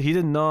plot. He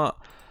did not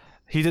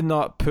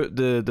put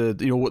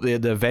the what the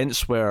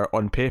events were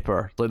on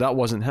paper. Like, that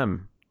wasn't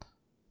him.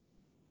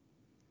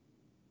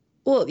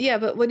 well, yeah,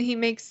 but when he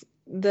makes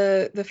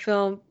the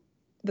film,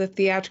 the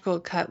theatrical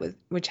cut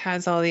which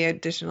has all the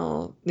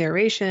additional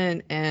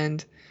narration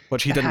and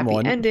Which he the didn't happy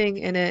want. ending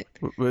in it,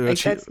 like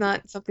that's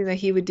not something that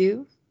he would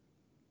do.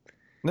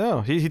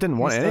 No, he didn't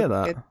want He's any of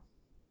still that. good.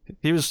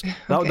 He was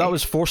Okay. that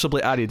was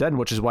forcibly added in,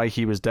 which is why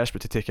he was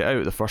desperate to take it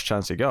out the first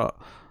chance he got.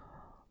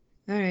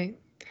 All right.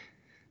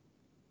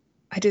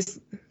 I just,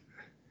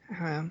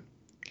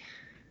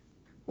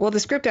 well, the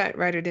script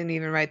writer didn't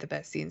even write the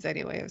best scenes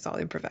anyway. It was all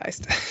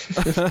improvised.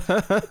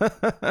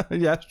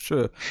 Yeah,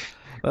 true.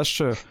 That's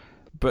true.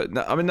 But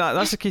I mean,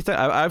 that's the key thing.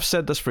 I've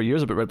said this for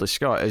years about Ridley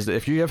Scott, is that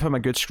if you give him a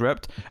good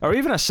script, or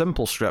even a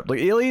simple script, like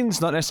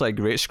Alien's not necessarily a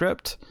great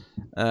script.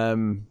 At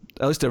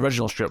least the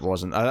original script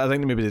wasn't. I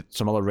think maybe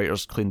some other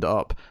writers cleaned it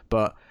up.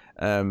 But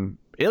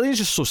Alien's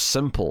just so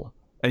simple.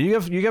 And you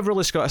give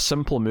Ridley Scott a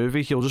simple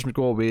movie, he'll just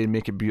go away and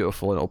make it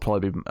beautiful, and it'll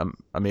probably be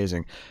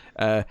amazing.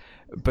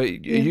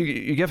 But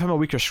you give him a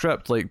weaker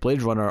script like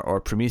Blade Runner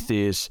or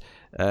Prometheus.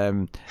 I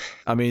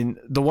mean,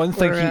 the one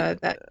thing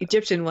that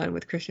Egyptian one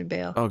with Christian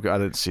Bale. Oh god, I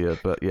didn't see it,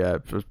 but yeah,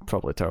 it was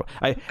probably terrible.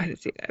 I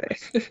didn't see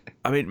that.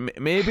 I mean,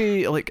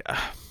 maybe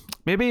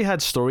he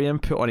had story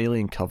input on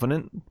Alien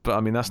Covenant, but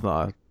I mean that's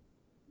not a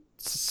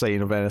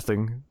sign of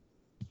anything.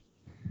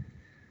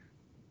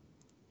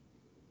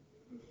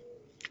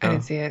 I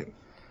didn't see it.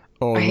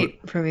 Oh, I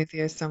hate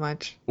Prometheus so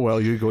much.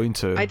 Well, you're going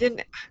to. I don't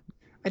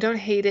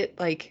hate it.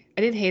 Like,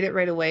 I didn't hate it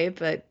right away,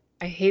 but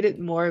I hate it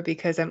more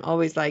because I'm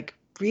always like,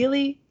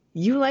 really?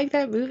 You like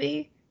that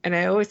movie? And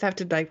I always have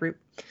to like,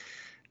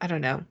 I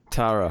don't know.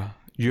 Tara,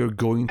 you're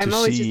going to I'm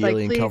always see just like,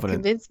 Alien please Covenant.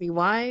 convince me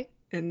why.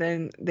 And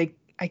then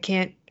I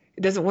can't.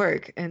 It doesn't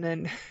work. And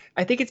then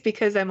I think it's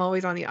because I'm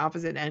always on the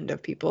opposite end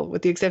of people,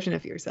 with the exception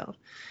of yourself,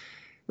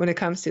 when it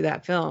comes to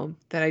that film,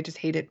 that I just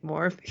hate it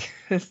more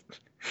because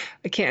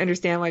I can't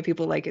understand why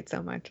people like it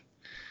so much.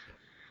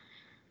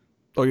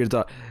 Oh, you're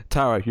done.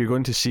 Tara, you're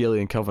going to see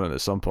Alien Covenant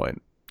at some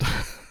point.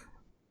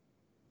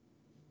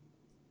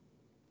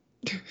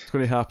 It's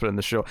going to happen in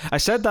the show. I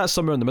said that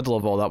somewhere in the middle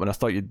of all that when I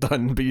thought you'd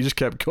done, but you just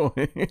kept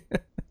going.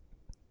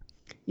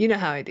 You know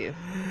how I do.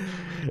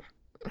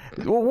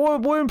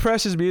 What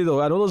impresses me,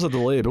 though, I know there's a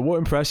delay, but what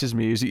impresses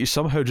me is that you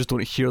somehow just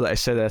don't hear that I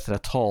said anything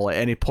at all at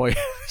any point.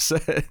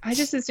 I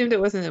just assumed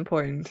it wasn't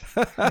important.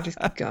 I just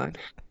keep going.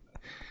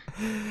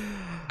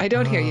 I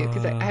don't hear you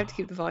because I have to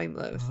keep the volume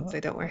low since I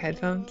don't wear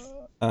headphones.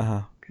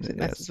 Because it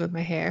messes with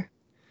my hair.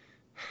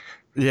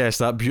 Yes,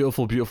 that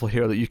beautiful, beautiful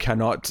hair that you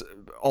cannot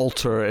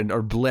alter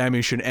or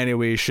blemish in any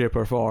way, shape,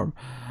 or form.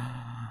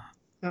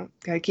 Oh,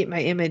 gotta keep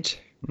my image.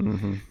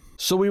 Mm-hmm.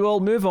 So we will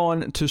move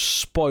on to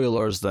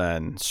spoilers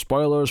then.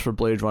 Spoilers for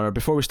Blade Runner.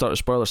 Before we start the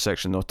spoiler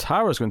section, though,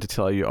 Tara's going to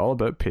tell you all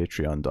about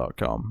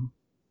Patreon.com.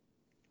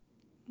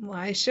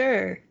 Why,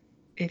 sure.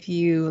 If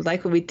you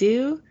like what we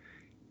do,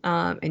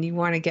 and you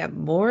want to get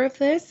more of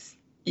this,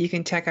 you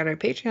can check out our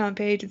Patreon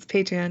page. It's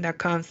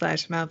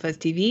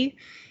patreon.com/MildFuzzTV.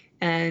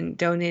 And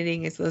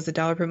donating as low as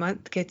 $1 per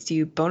month gets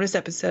you bonus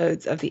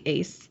episodes of The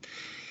Ace.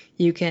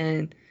 You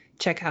can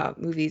check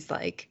out movies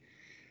like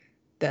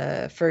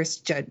the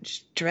first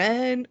Judge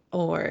Dredd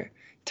or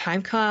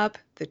Time Cop,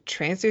 the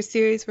Transfer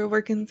series we're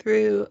working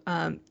through.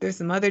 There's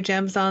some other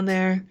gems on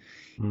there.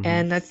 Mm-hmm.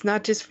 And that's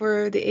not just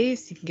for The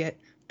Ace. You can get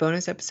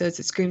bonus episodes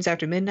of Screams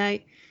After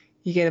Midnight.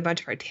 You get a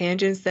bunch of our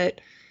tangents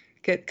that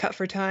get cut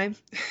for time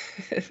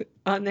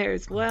on there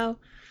as well.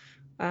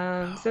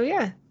 So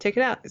yeah, check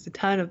it out. There's a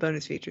ton of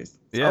bonus features.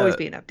 It's always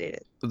being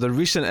updated. The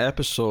recent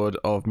episode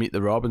of Meet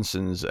the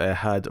Robinsons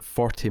had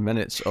 40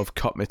 minutes of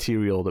cut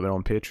material that went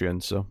on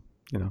Patreon, so,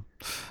 you know.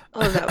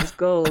 Oh, that was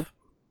gold.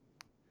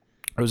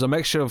 It was a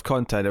mixture of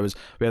content.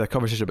 We had a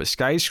conversation about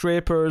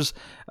skyscrapers,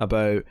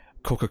 about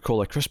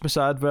Coca-Cola Christmas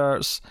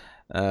adverts.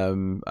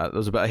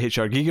 There's a bit of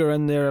HR Giger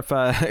in there,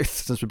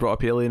 since we brought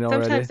up Alien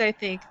already. Sometimes I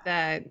think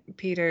that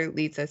Peter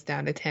leads us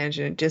down a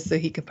tangent just so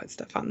he can put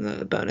stuff on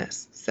the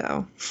bonus.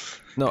 So.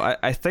 No,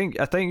 I think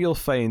you'll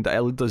find that I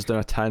lead us down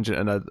a tangent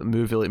in a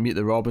movie like Meet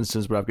the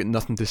Robinsons where I've got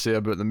nothing to say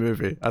about the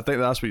movie. I think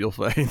that's what you'll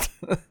find.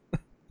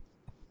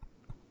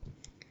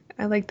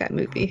 I like that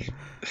movie.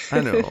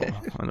 I know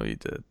you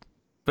did.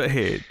 But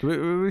hey,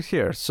 we're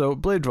here. So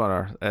Blade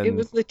Runner. And it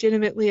was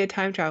legitimately a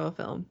time travel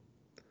film.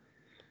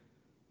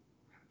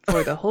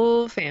 For the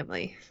whole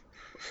family.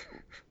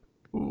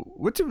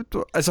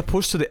 As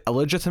opposed to the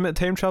illegitimate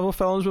time travel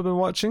films we've been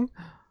watching?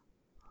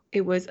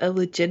 It was a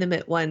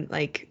legitimate one.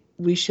 Like,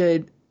 it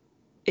should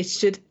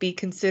be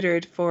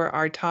considered for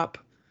our top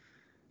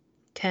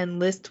 10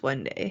 list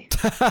one day.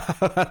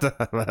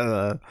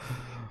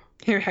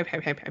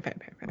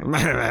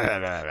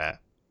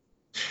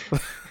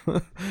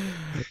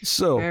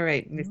 So. All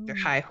right, Mr.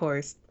 High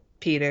Horse,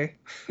 Peter.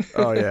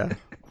 Oh, yeah.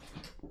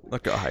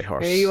 Look at a high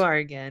horse. There you are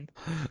again.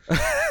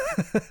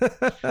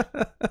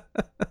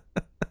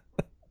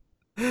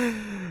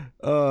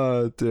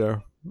 Oh,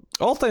 dear.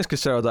 All things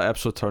considered, that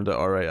episode turned out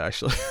alright,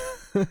 actually.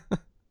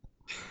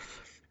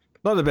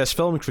 Not the best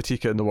film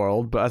critique in the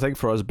world, but I think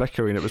for us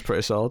bickering, it was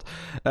pretty solid.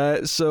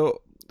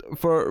 So,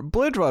 for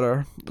Blade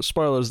Runner,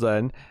 spoilers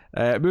then,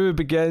 movie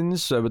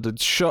begins with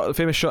the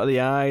famous shot of the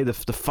eye, the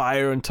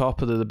fire on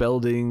top of the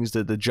buildings,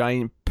 the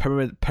giant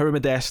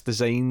pyramid-esque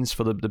designs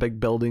for the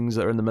big buildings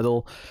that are in the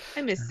middle.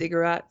 I miss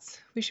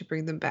cigarettes. We should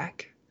bring them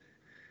back.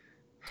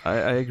 I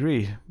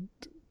agree.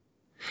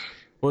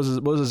 What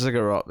was a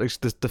ziggurat?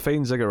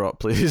 Define ziggurat,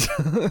 please.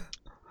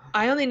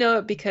 I only know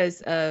it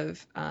because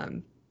of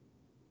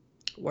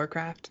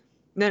Warcraft.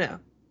 No.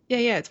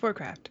 Yeah, it's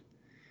Warcraft.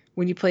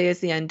 When you play as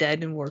the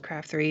undead in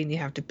Warcraft 3 and you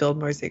have to build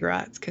more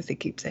ziggurats because they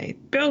keep saying,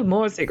 build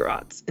more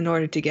ziggurats in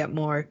order to get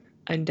more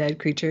undead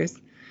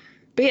creatures.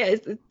 But yeah,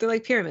 they're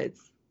like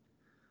pyramids.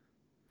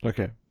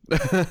 Okay.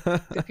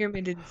 The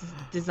pyramid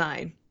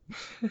design.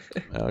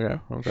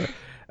 Okay.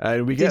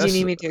 And we Did get you this.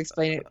 need me to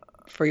explain it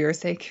for your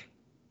sake?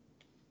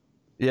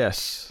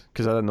 Yes,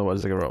 because I didn't know what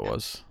ziggurat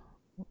was.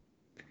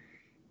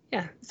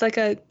 Yeah, it's like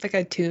a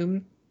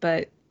tomb,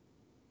 but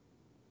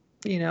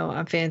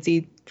a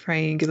fancy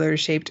triangular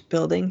shaped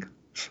building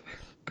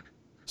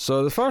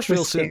So with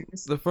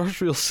stairs. the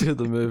first real scene of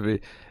the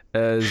movie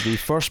is the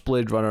first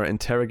Blade Runner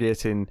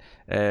interrogating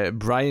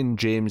Brian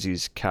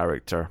James's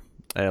character,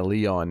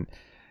 Leon.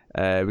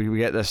 We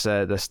get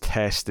this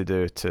test to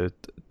do to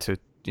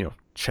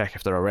check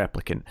if they're a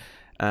replicant,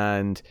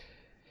 and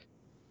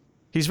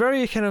he's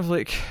very kind of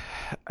like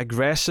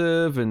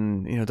aggressive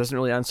and doesn't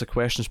really answer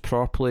questions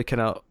properly.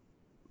 Kind of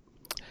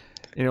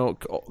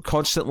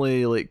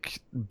constantly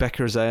like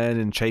bickers in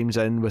and chimes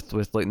in with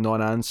like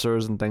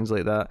non-answers and things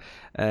like that.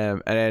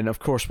 And then of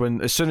course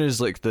as soon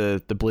as like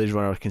the Blade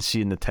Runner can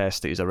see in the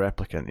test that he's a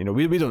replicant,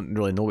 we don't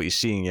really know what he's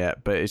seeing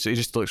yet, but he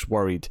just looks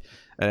worried,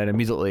 and then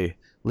immediately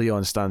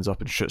Leon stands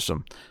up and shoots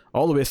him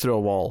all the way through a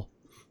wall.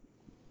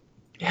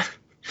 Yeah.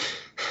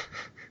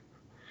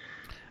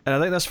 And I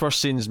think this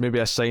first scene is maybe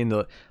a sign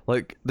that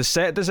like the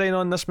set design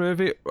on this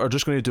movie are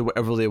just going to do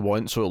whatever they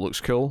want so it looks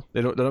cool.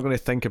 They're not going to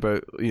think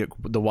about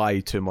the why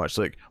too much.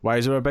 Like, why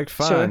is there a big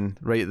fan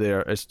right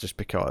there? It's just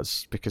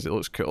because it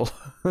looks cool.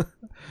 Well,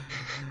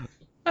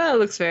 it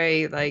looks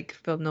very like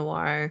film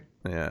noir.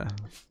 Yeah,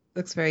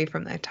 Looks very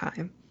from that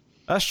time.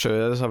 that's true.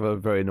 It does have a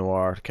very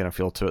noir kind of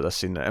feel to it. This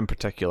scene in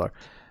particular.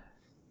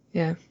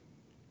 Yeah.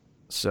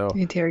 So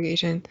The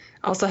interrogation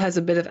also has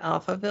a bit of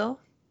Alphaville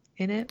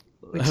in it.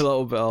 a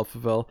little bit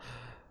Alphaville.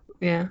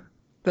 Yeah.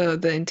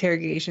 The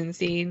interrogation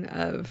scene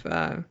of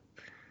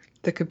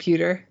the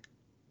computer.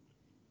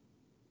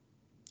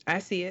 I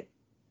see it.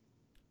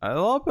 A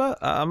little bit.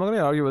 I'm not going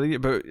to argue with you,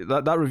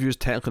 but that review's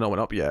technically not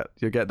went up yet.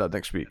 You'll get that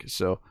next week.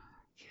 So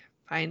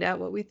Find out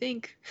what we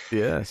think.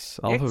 yes,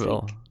 Next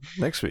Alphaville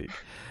next week.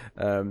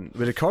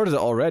 We recorded it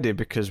already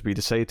because we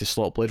decided to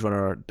slot Blade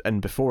Runner in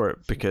before it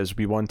because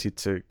we wanted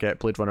to get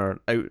Blade Runner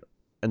out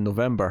in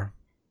November.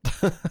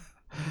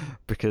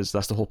 Because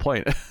that's the whole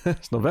point.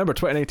 It's November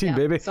 2019, Yeah,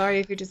 baby. sorry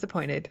if you're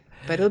disappointed,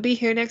 but it'll be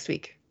here next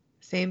week.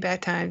 Same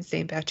bad time,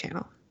 same bad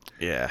channel.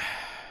 Yeah,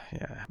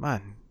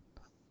 man.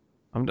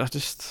 I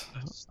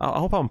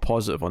hope I'm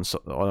positive on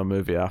a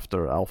movie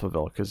after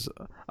Alphaville because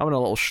I'm in a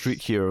little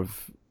streak here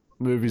of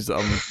movies that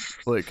I'm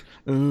like,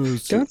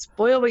 Don't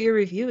spoil what your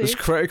review is.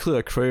 it's critically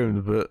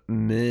acclaimed, but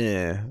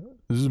meh.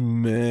 This is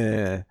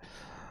meh.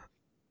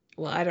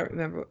 Well, I don't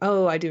remember.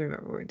 Oh, I do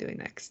remember what we're doing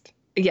next.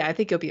 Yeah, I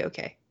think you'll be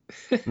okay.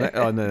 No,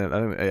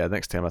 yeah,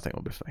 next time I think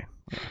we'll be fine.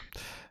 Yeah.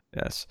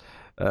 Yes.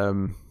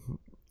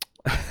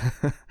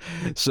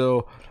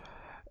 So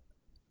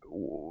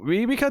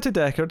we cut to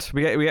Deckard.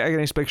 We get a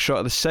nice big shot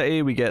of the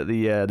city. We get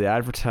the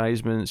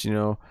advertisements.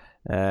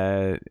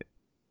 Enjoy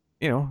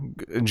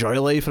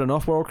life in an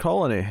off-world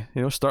colony.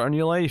 Start a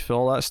new life,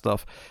 all that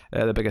stuff.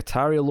 The big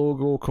Atari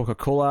logo,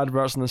 Coca-Cola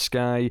adverts in the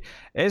sky.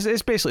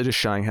 It's basically just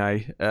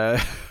Shanghai. A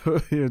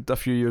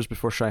few years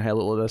before Shanghai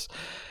looked like this,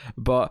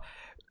 but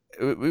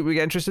we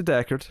get introduced to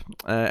Deckard,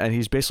 and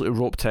he's basically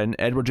roped in.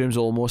 Edward James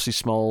Olmos, his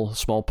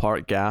small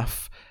part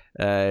gaff,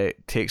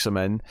 takes him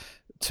in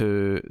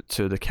to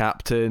the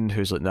captain,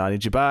 who's like, "Nah, I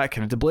need you back.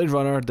 I need the Blade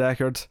Runner,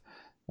 Deckard.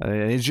 I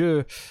need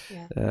you."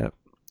 Yeah.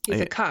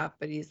 He's a cop,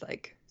 but he's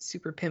like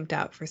super pimped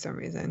out for some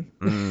reason.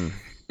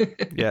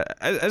 Yeah,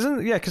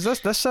 because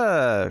this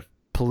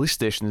police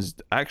station is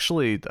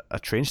actually a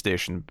train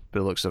station by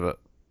the looks of it.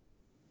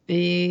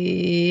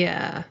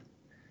 Yeah.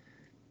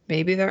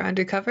 Maybe they're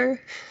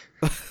undercover.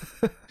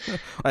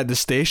 At the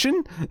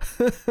station?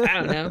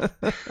 I don't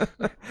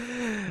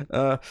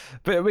know.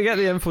 But we get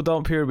the info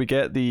dump here. We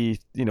get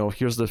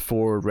here's the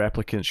 4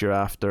 replicants you're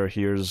after.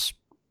 Here's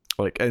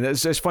and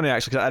it's funny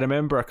actually, 'cause I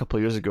remember a couple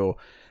of years ago,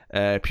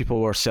 people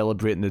were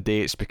celebrating the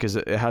dates because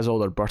it has all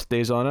their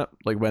birthdays on it,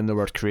 like when they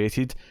were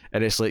created,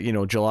 and it's like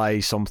July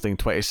something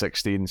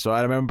 2016. So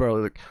I remember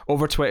like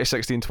over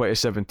 2016,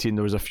 2017,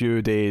 there was a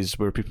few days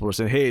where people were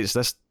saying, "Hey, it's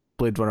this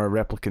Blade Runner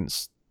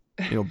replicant's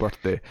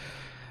birthday."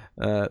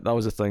 That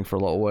was a thing for a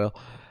little while.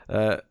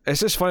 It's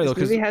just funny though, This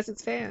because movie has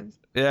its fans.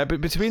 yeah, but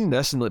between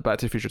this and like Back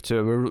to the Future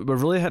 2, we're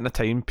really hitting a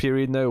time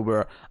period now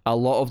where a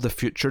lot of the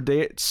future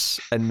dates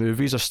in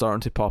movies are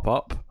starting to pop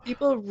up.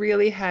 People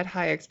really had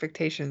high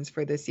expectations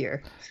for this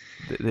year,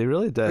 They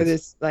really did. for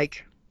this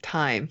like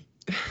time.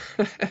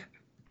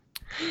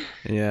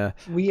 Yeah.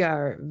 We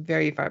are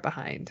very far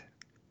behind,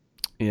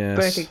 Yes.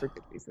 but I think for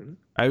good reason.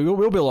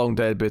 We'll be long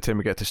dead by the time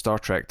we get to Star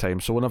Trek time,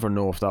 so we'll never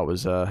know if that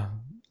was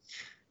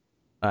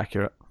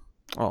accurate.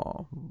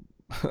 Oh.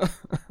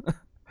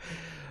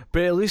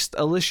 But at least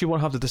you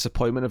won't have the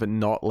disappointment of it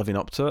not living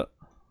up to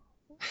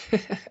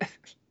it.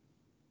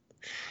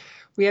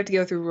 We have to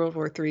go through World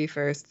War III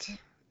first,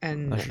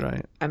 and That's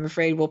right. I'm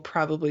afraid we'll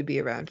probably be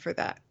around for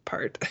that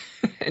part,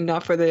 and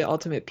not for the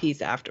ultimate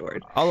peace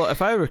afterward. Although,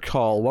 if I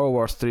recall, World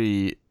War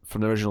III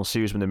from the original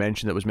series, when they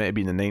mentioned it, was meant to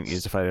be in the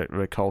 90s, if I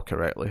recall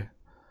correctly.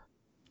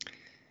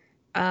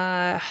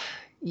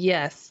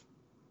 Yes.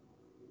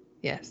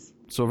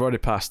 So we've already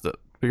passed it.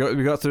 we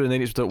got through the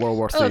 90s without World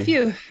War Oh, a Three.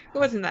 few. It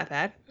wasn't that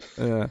bad.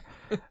 Yeah,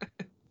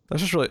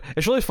 that's just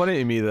it's really funny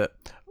to me that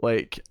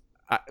like.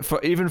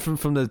 Even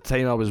from the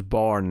time I was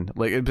born,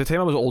 like the time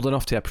I was old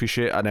enough to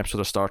appreciate an episode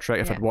of Star Trek,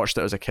 if I'd watched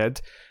it as a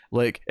kid,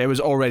 like it was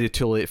already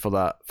too late for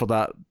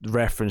that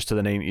reference to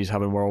the 90s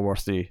having World War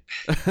Three.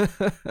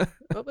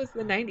 What was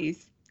the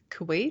 90s?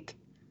 Kuwait?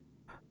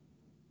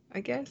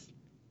 I guess.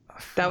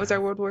 That was our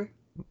World War?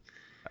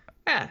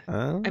 Yeah.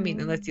 I mean,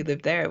 unless you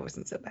lived there, it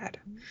wasn't so bad.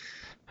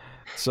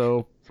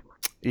 So,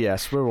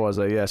 yes, where was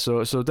I? Yeah,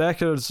 so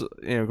Deckard's,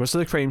 goes to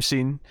the crime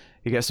scene.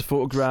 He gets the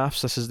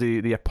photographs. This is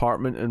the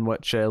apartment in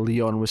which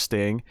Leon was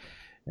staying.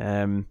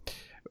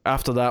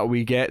 After that,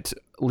 we get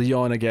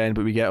Leon again,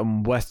 but we get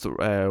him with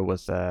Roy,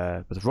 with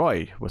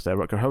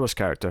Rutger Hauer's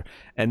character,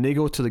 and they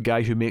go to the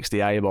guy who makes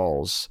the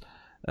eyeballs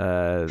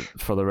for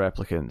the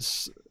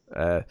replicants.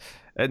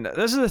 And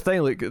this is the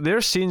thing, like their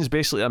scenes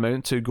basically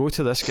amount to go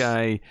to this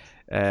guy.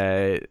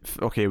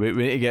 Okay, we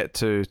need to get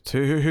to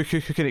who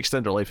can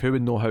extend our life, who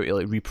would know how to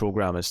like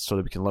reprogram us so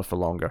that we can live for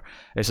longer.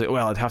 It's like,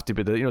 well, it'd have to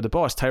be the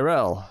boss,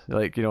 Tyrell,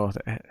 like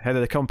head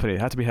of the company.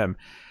 It had to be him.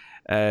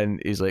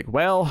 And he's like,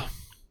 well,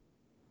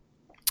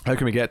 how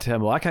can we get to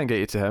him? Well, I can't get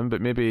you to him,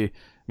 but maybe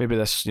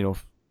this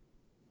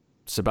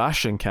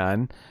Sebastian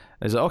can.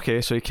 Is like,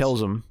 okay, so he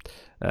kills him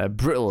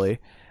brutally.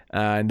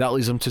 And that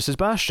leads them to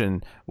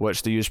Sebastian,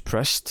 which they use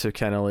Priest to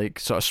kind of like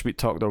sort of sweet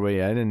talk their way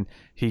in, and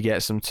he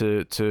gets them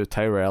to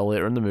Tyrell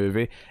later in the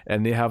movie,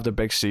 and they have the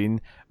big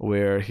scene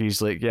where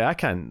he's like, yeah, I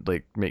can't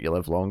like make you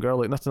live longer,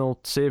 like nothing will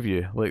save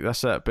you, like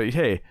that's it. But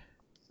hey,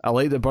 a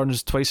light that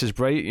burns twice as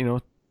bright,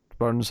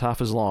 burns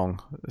half as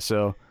long.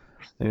 So,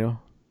 you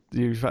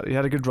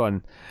had a good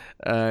run,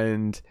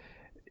 and.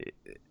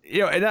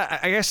 And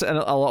I guess in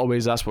a lot of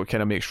ways that's what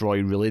kind of makes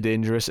Roy really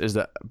dangerous, is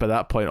that by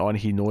that point on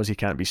he knows he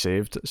can't be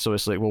saved. So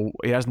it's like, well,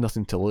 he has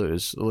nothing to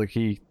lose. Like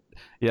he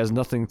has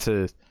nothing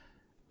to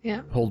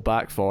hold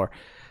back for.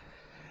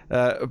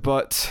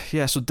 But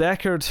yeah, so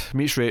Deckard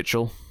meets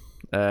Rachel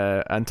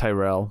and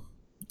Tyrell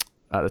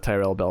at the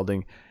Tyrell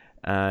building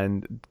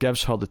and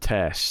gives her the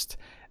test.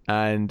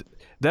 And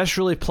this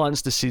really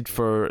plants the seed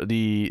for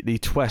the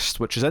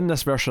twist, which is in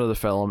this version of the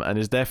film and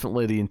is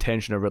definitely the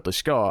intention of Ridley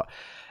Scott,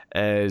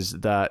 is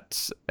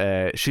that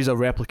she's a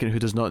replicant who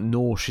does not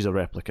know she's a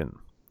replicant,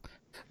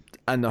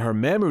 and that her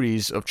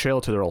memories of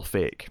childhood are all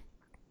fake.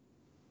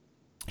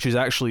 She's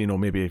actually,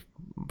 maybe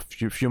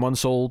a few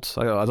months old.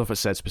 I don't know if it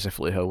said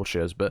specifically how old she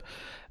is, but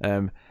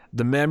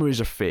the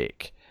memories are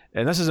fake.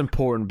 And this is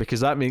important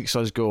because that makes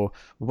us go,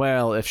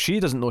 well, if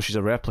she doesn't know she's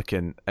a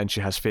replicant and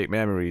she has fake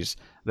memories,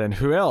 then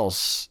who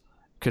else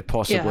could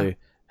possibly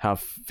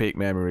have fake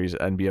memories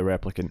and be a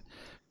replicant?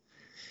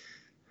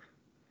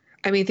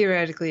 I mean,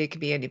 theoretically, it could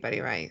be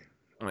anybody, right?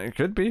 It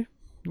could be,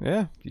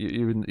 yeah.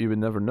 You would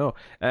never know.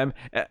 I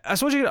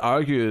suppose you could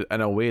argue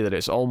in a way that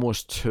it's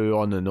almost too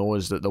on the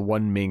nose that the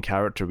one main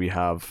character we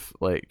have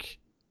like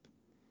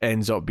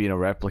ends up being a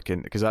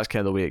replicant, because that's kind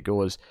of the way it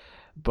goes.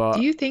 But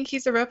do you think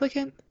he's a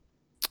replicant?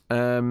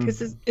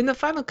 Because in the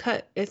final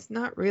cut, it's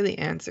not really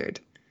answered.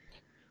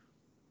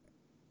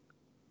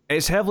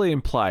 It's heavily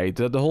implied.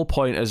 The whole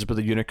point is with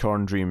the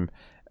unicorn dream,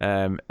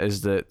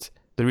 is that.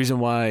 The reason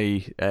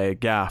why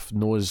Gaff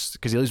knows,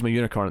 because he leaves my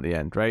unicorn at the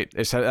end, right?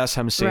 That's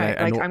him saying,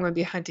 right, I'm going to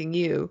be hunting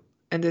you,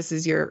 and this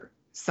is your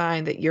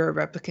sign that you're a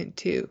replicant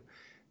too.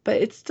 But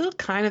it's still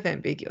kind of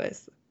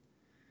ambiguous.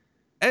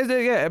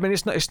 Yeah, I mean,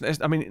 it's not.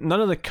 I mean,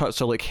 none of the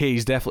cuts are like, "Hey,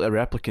 he's definitely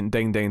a replicant."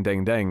 Ding, ding,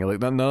 ding, ding. Like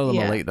none of them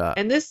are like that.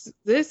 And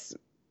this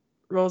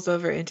rolls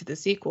over into the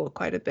sequel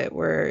quite a bit,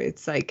 where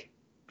it's like,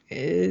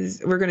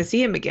 we're going to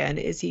see him again?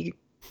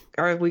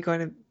 Are we going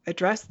to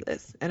address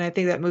this? And I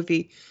think that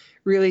movie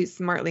really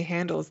smartly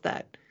handles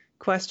that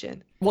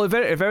question. Well,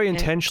 it very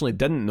intentionally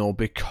didn't know,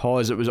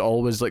 because it was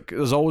always like,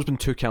 there's always been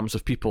two camps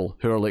of people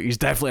who are like, he's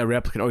definitely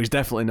a replicant or he's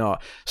definitely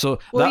not. So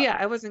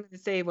I wasn't going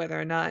to say whether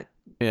or not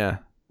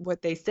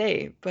what they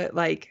say, but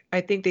like I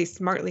think they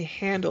smartly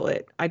handle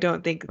it. I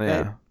don't think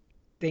that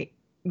they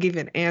give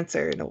an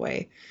answer in a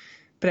way,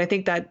 but I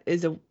think that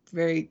is a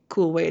very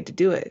cool way to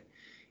do it.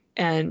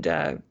 And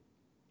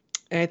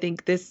I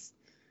think this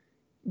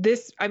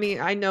I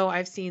mean, I know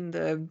I've seen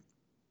the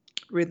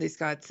Ridley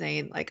Scott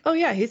saying like, oh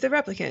yeah, he's a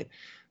replicant,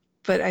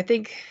 but I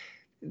think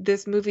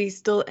this movie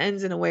still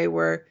ends in a way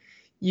where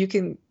you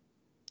can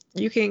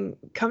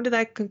come to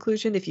that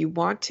conclusion if you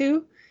want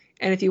to,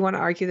 and if you want to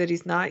argue that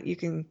he's not, you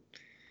can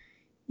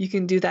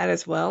do that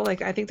as well.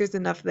 Like I think there's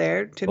enough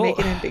there to make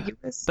it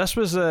ambiguous. This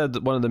was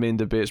one of the main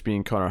debates me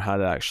and Connor had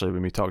actually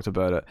when we talked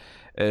about it,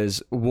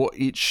 is what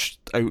each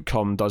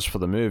outcome does for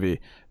the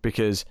movie.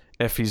 Because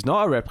if he's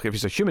not a replicant, if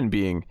he's a human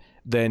being,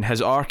 then his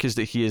arc is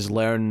that he has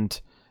learned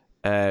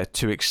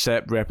to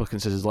accept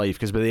replicants as his life,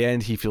 because by the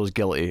end he feels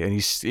guilty and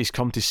he's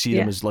come to see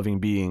them as living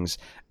beings,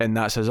 and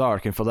that's his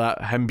arc. And for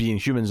that, him being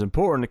human is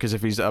important, because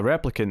if he's a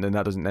replicant, then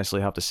that doesn't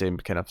necessarily have the same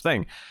kind of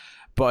thing.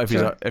 But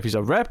if he's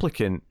a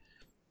replicant,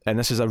 and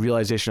this is a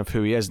realization of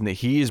who he is, and that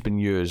he has been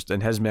used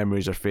and his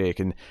memories are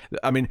fake. And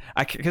I mean,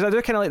 because I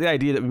do kind of like the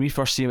idea that when we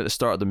first see him at the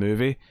start of the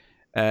movie,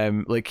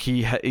 like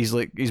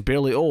he's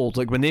barely old.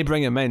 Like when they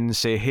bring him in and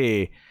say,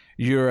 "Hey,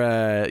 you're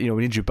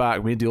we need you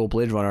back. We need the old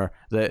Blade Runner."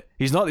 That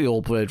he's not the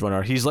old Blade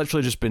Runner. He's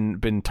literally just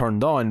been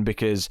turned on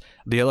because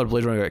the other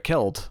Blade Runner got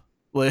killed.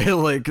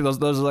 Like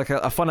there's like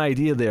a fun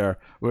idea there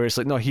where it's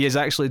like, no, he has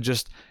actually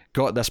just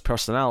got this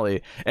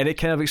personality, and it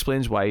kind of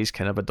explains why he's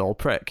kind of a dull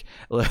prick.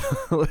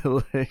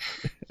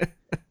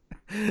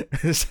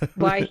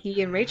 Why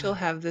he and Rachel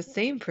have the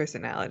same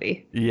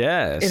personality.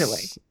 Yes, in a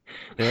way.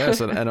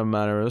 Yes, in a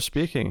manner of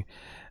speaking.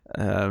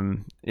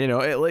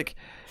 It like.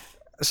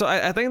 So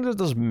I think that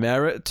there's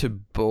merit to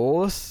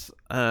both.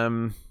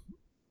 I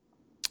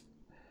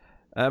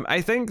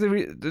think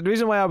the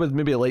reason why I would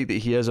maybe like that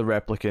he is a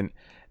replicant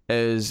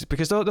is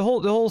because the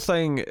whole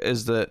thing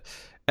is that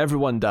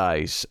everyone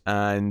dies,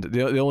 and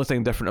the only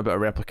thing different about a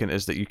replicant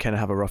is that you kind of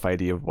have a rough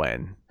idea of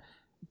when.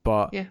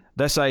 But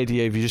this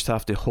idea of you just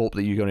have to hope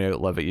that you're going to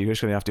outlive it, you're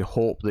just going to have to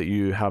hope that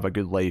you have a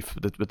good life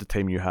with the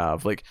time you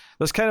have. Like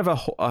there's kind of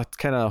a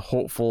kind of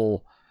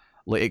hopeful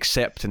like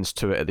acceptance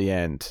to it at the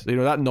end.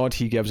 That nod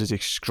he gives as he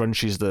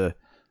scrunches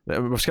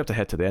we've skipped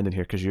ahead to the ending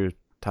here because you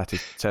Tati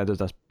sent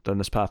us down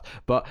this path,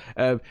 but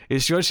he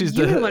scrunches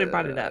the one who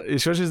brought it up. He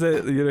scrunches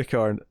the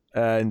unicorn,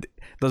 and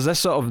there's this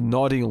sort of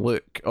nodding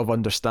look of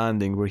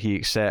understanding where he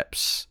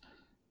accepts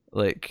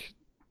like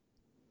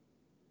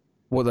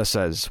what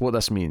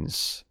this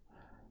means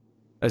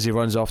as he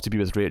runs off to be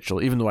with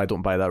Rachel, even though I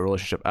don't buy that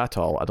relationship at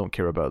all. I don't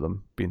care about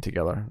them being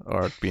together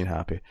or being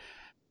happy.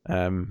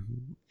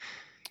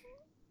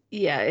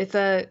 Yeah,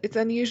 it's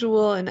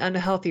unusual and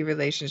unhealthy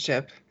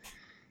relationship,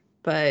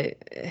 but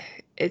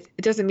it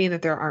doesn't mean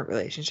that there aren't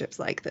relationships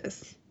like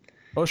this.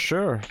 Oh,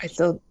 sure.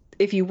 So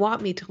if you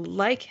want me to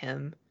like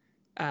him,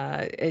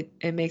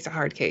 it makes a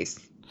hard case.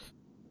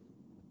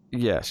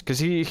 Yes, because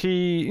he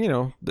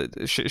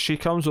she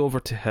comes over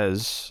to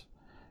his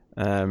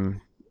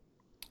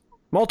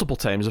multiple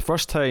times. The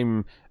first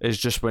time is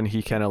just when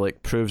he kind of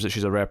like proves that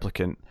she's a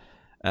replicant,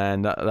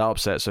 and that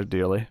upsets her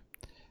dearly.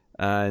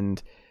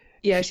 And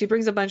yeah, she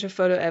brings a bunch of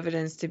photo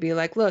evidence to be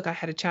like, look, I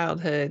had a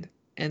childhood,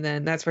 and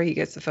then that's where he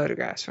gets the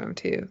photographs from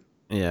too.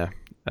 Yeah,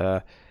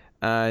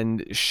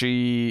 and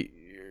she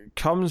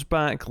comes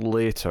back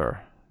later,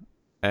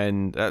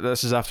 and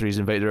this is after he's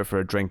invited her for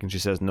a drink, and she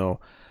says no,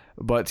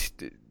 but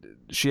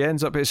she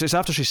ends up. It's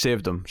after she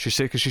saved him.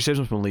 Because she saves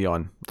him from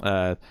Leon,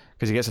 because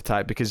he gets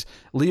attacked because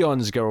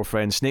Leon's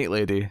girlfriend, Snake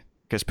Lady,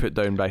 gets put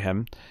down by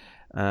him,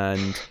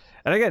 and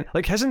again,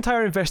 like his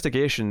entire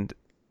investigation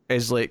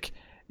is like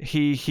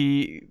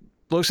he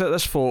looks at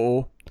this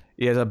photo.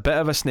 He has a bit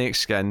of a snake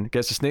skin,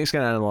 gets the snake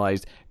skin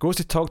analysed, goes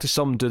to talk to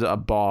some dude at a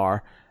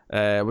bar,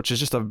 which is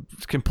just a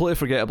completely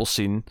forgettable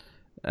scene,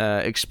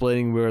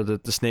 explaining where the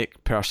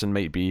snake person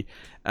might be,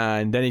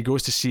 and then he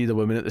goes to see the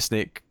woman at the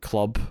snake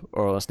club,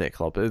 or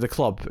the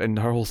club, and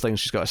her whole thing,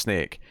 she's got a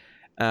snake,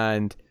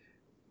 and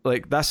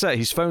like that's it,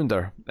 he's found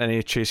her, and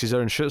he chases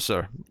her and shoots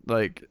her.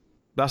 Like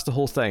that's the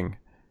whole thing,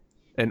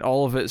 and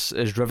all of it's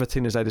as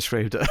riveting as I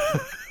described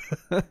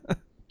it.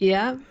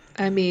 Yeah,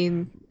 I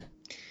mean,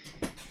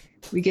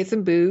 we get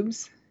some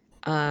boobs,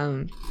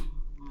 and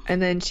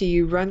then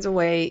she runs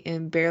away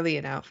in barely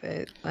an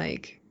outfit.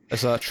 Like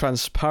it's a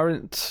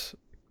transparent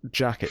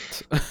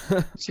jacket.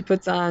 She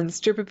puts on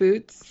stripper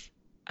boots,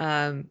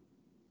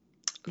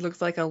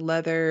 looks like a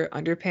leather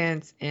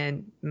underpants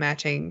and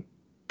matching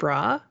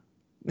bra.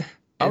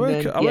 I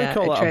would call that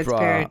a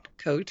transparent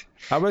coat.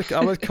 I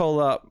would call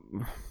that.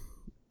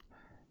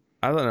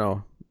 I don't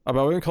know. I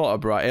wouldn't call it a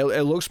bra.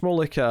 It looks more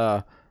like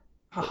a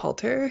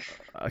halter?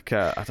 Like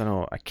I don't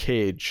know, a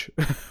cage.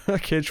 A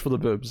cage for the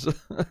boobs.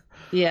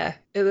 Yeah,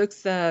 it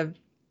looks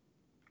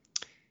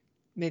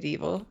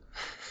medieval.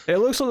 It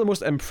looks like the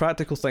most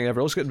impractical thing ever.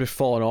 It looks like it'd be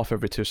falling off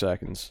every 2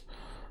 seconds.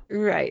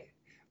 Right.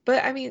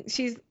 But I mean,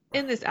 she's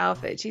in this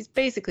outfit. She's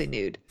basically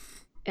nude.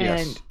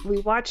 And yes, we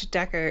watch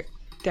Deckard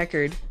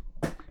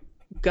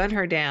gun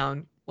her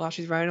down while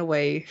she's running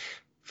away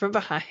from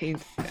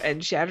behind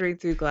and shattering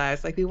through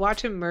glass. Like we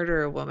watch him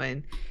murder a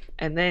woman,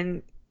 and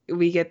then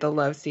we get the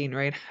love scene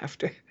right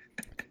after.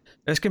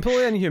 It's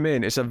completely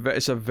inhumane. It's a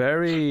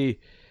very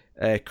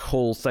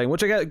cold thing,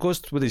 which I get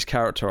goes with his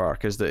character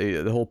arc. Is that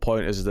the whole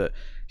point is that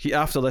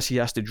after this he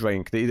has to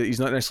drink. He's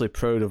not necessarily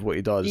proud of what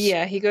he does.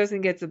 Yeah, he goes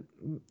and gets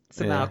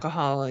some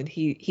alcohol, and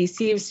he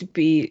seems to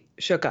be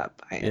shook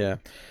up by it. Yeah,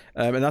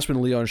 and that's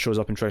when Leon shows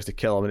up and tries to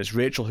kill him, and it's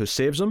Rachel who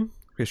saves him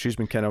because she's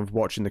been kind of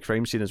watching the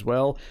crime scene as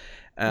well,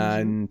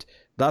 and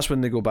that's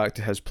when they go back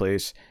to his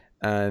place.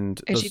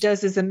 And she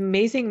does this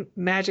amazing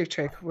magic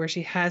trick where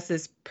she has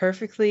this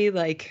perfect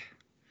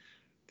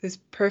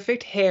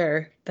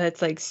hair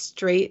that's like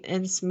straight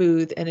and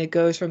smooth, and it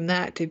goes from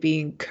that to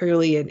being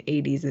curly and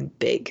 80s and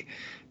big.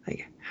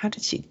 Like, how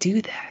did she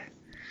do that?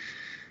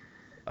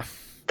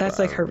 That's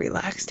like her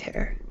relaxed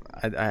hair.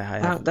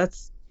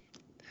 That's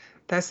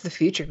the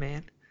future,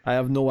 man. I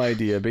have no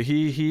idea, but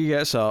he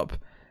gets up,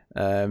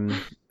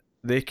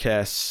 they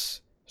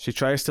kiss, she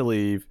tries to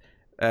leave,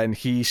 and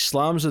he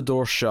slams the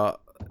door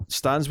shut,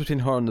 stands between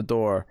her and the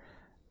door,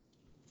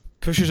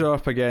 pushes her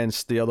up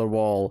against the other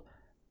wall,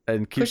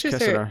 and keeps Pushes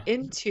kissing her her.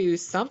 into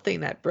something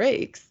that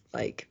breaks.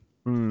 Like,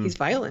 Mm. he's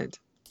violent.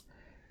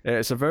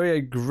 It's a very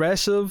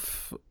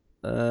aggressive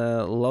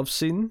love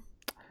scene,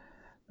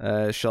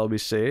 shall we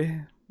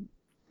say.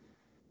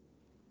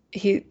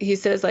 He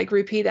says, like,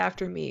 repeat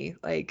after me.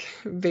 Like,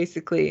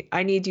 basically,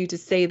 I need you to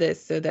say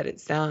this so that it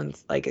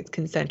sounds like it's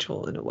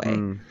consensual in a way.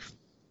 Mm.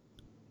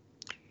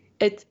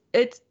 It's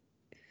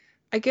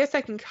I guess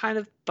I can kind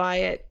of buy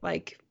it,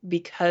 like,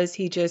 because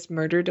he just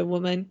murdered a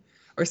woman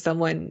or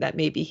someone that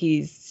maybe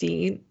he's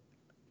seen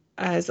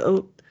as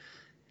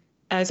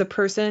a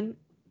person,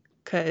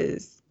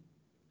 because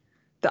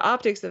the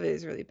optics of it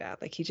is really bad.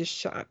 Like, he just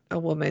shot a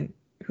woman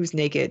who's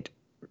naked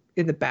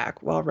in the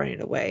back while running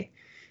away.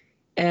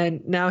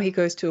 And now he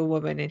goes to a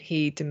woman and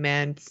he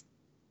demands,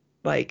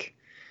 like,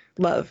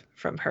 love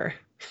from her.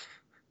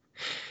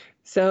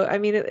 So, I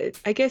mean,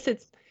 I guess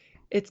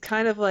it's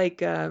kind of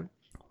like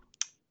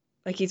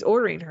he's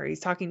ordering her. He's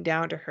talking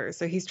down to her.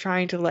 So he's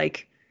trying to,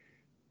 like,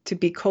 to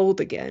be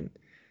cold again.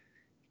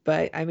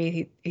 But I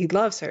mean, he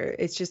loves her.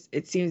 It's just,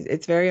 it seems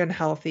it's very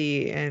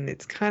unhealthy and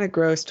it's kind of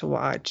gross to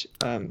watch.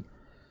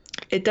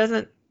 It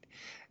doesn't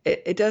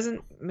it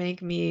doesn't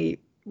make me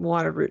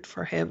want to root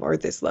for him or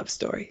this love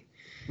story.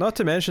 Not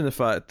to mention the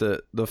fact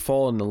that they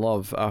fall in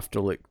love after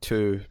like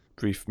 2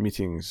 brief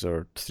meetings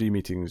or 3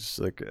 meetings.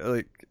 Like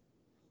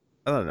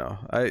I don't know.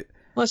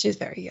 Well, she's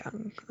very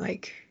young.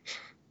 Like,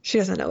 she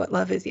doesn't know what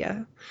love is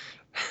yet.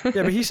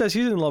 Yeah, but he says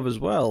he's in love as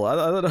well. I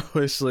don't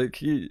know. It's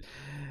like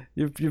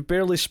you've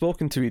barely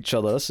spoken to each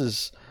other. This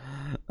is,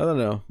 I don't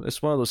know.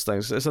 It's one of those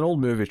things. It's an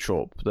old movie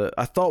trope that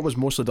I thought was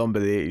mostly done by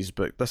the 80s,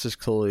 but this is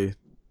clearly.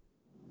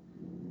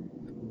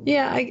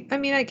 Yeah, I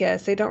mean, I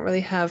guess they don't really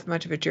have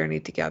much of a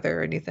journey together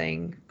or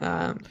anything.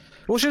 Well,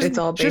 It's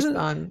all based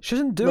on she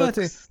doesn't do looks.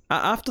 anything.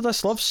 After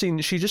this love scene,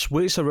 she just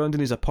waits around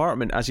in his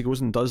apartment as he goes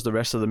and does the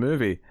rest of the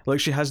movie. Like,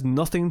 she has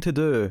nothing to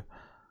do.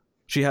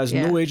 She has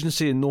no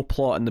agency and no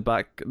plot in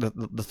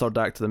the third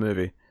act of the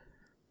movie.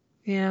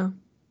 Yeah,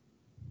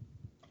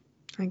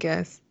 I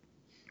guess.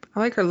 I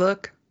like her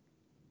look.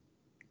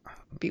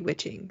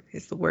 Bewitching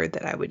is the word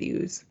that I would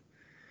use.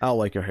 I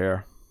like her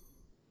hair.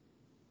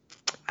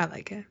 I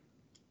like it.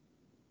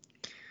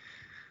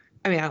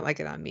 I mean, I don't like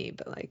it on me,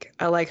 but, like,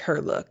 I like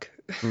her look.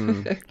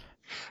 Mm.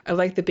 I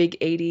like the big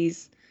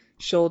 80s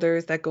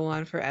shoulders that go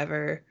on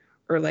forever,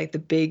 or like the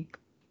big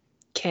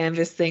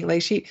canvas thing.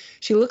 Like, she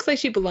looks like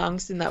she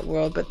belongs in that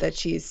world, but that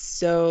she's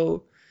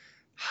so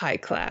high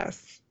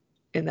class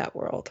in that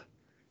world.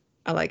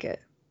 I like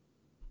it.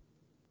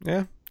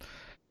 Yeah.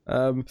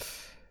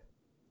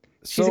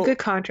 She's a good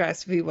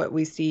contrast to what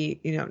we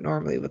see,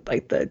 normally with,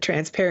 like, the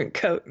transparent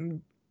coat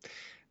and,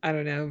 I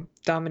don't know,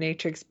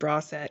 dominatrix bra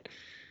set.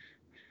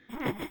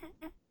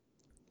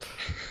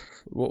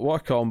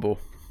 What a combo.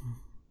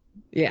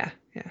 Yeah.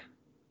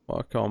 What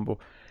a combo.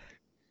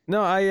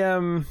 No,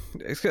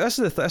 this is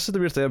the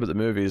weird thing about the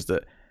movie, is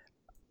that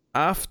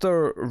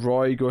after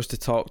Roy goes to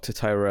talk to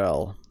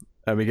Tyrell,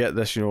 and we get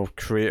this,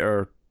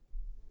 creator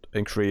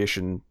and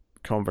creation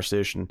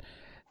conversation,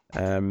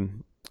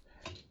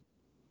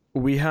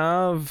 we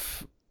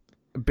have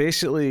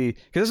basically,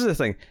 because this is the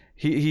thing,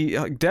 he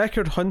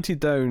Deckard hunted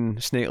down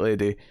Snake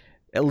Lady.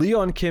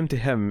 Leon came to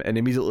him and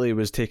immediately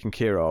was taken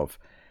care of,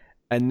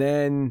 and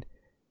then,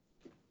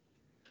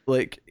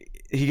 like,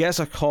 he gets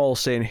a call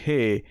saying,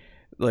 hey,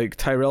 like,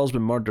 Tyrell's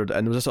been murdered,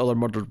 and there was this other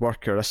murdered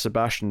worker, this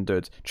Sebastian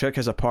dude, check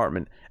his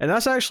apartment. And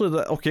that's actually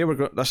okay,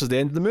 this is the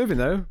end of the movie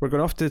now. We're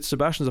going off to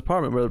Sebastian's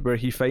apartment where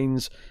he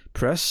finds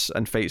Pris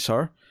and fights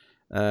her,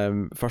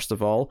 first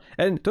of all.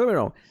 And don't get me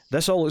wrong,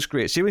 this all looks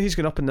great. See when he's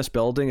going up in this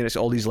building and it's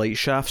all these light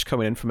shafts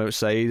coming in from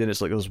outside, and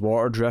it's like there's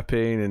water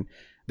dripping, and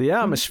the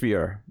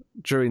atmosphere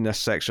during this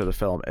section of the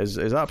film is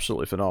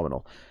absolutely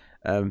phenomenal.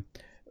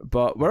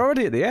 But we're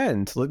already at the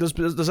end. Like,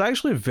 there's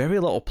actually very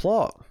little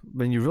plot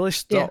when you really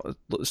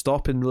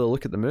stop and really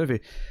look at the movie.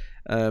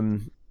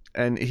 And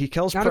he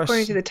kills Not Pris.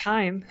 according to the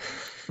time.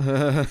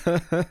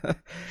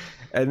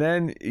 And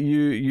then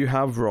you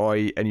have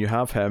Roy and you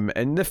have him,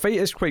 and the fight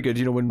is quite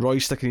good. When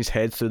Roy's sticking his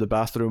head through the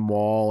bathroom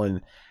wall,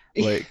 and,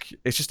 like,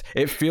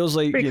 it feels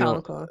like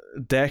comical.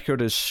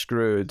 Deckard is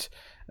screwed.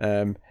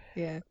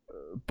 Yeah.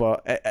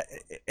 But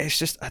it's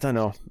just, I don't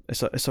know.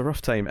 It's a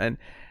rough time, and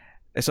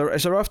it's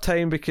a rough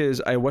time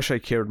because I wish I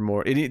cared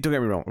more. Don't get me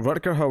wrong.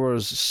 Rutger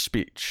Hauer's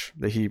speech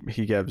that he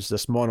gives,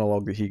 this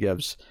monologue that he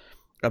gives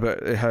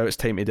about how it's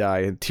time to die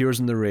and tears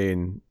in the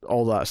rain,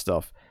 all that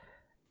stuff.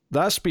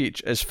 That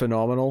speech is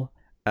phenomenal,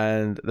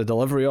 and the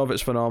delivery of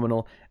it's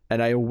phenomenal.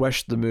 And I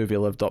wish the movie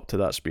lived up to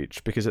that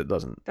speech, because it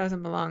doesn't.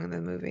 Doesn't belong in the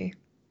movie.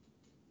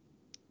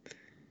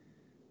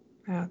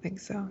 I don't think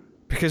so.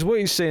 Because what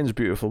he's saying is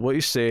beautiful. What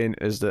he's saying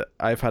is that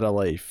I've had a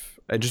life,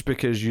 and just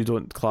because you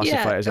don't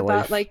classify it as a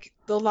life. About, like,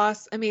 the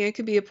loss. I mean, it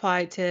could be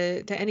applied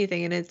to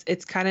anything, and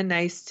it's kind of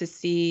nice to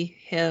see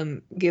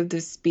him give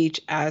this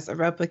speech as a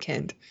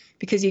replicant,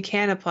 because you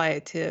can apply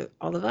it to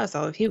all of us,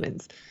 all of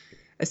humans,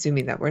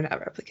 assuming that we're not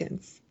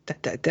replicants. Da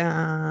da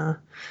da.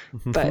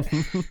 But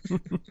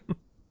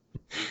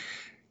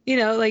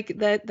like,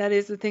 that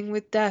is the thing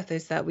with death,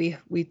 is that we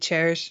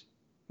cherish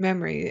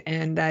memory,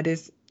 and that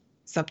is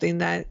something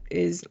that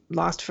is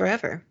lost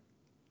forever.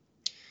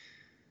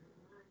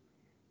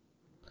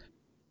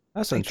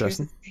 That's Like here's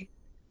the interesting. thing.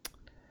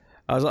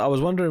 I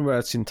was wondering where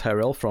I'd seen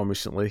Tyrell from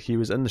recently. He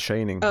was in The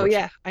Shining, Oh which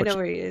yeah, I know which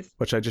where he is.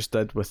 which I just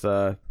did with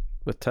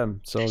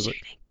Tim. So I The was like,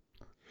 Shining.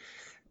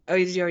 Oh,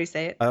 did you already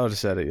say it? I already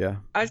said it, yeah.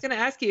 I was going to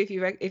ask you if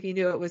you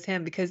knew it was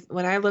him, because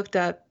when I looked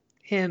up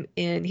him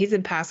he's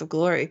in Passive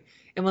Glory,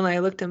 and when I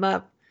looked him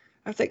up,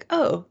 I was like,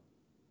 oh,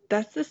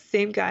 that's the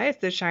same guy as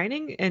The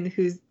Shining and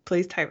who's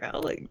plays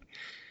Tyrell. Like,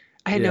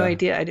 I had no Yeah.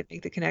 idea. I didn't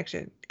make the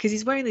connection because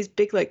he's wearing these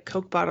big like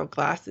Coke bottle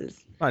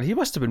glasses. Man, he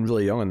must have been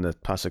really young in the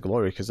Pass of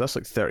Glory because that's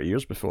like 30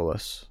 years before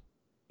this.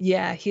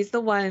 Yeah, he's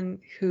the one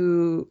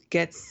who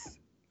gets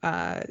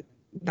uh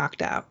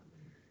knocked out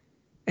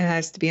and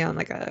has to be on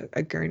like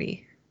a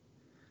gurney.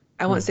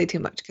 I won't Hmm. say too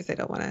much because I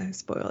don't want to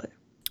spoil it.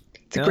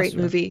 It's a Yeah, great that's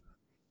fair. movie.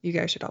 You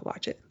guys should all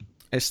watch it.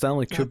 It's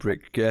Stanley Yeah.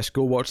 Kubrick. Yes,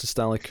 go watch the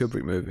Stanley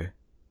Kubrick movie.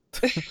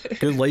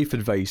 Good life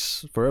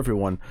advice for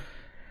everyone.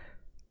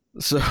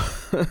 So,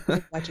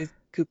 Watch his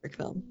Kubrick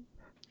film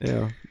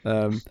yeah.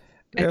 and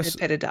Yes.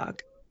 pet a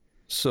dog.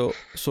 So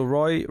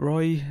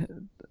Roy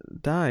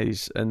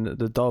dies in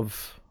the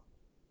Dove.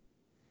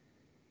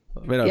 I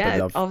mean, not the Yeah, it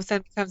Dove. all of a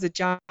sudden becomes a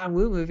John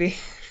Woo movie.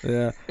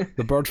 Yeah,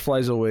 the bird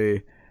flies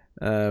away,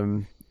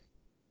 and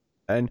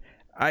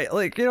I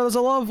like there's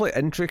a lot of like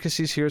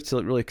intricacies here to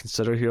like really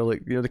consider here.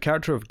 Like the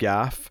character of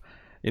Gaff,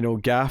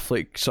 Gaff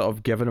like sort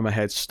of giving him a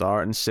head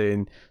start and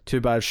saying,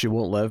 "Too bad she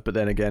won't live," but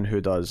then again, who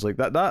does? Like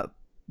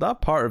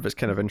that part of it's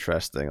kind of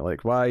interesting.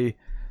 Like why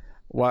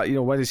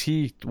does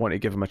he want to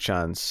give him a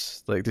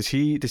chance? Like does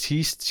he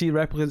see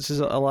replicants as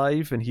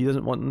alive and he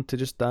doesn't want them to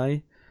just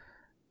die?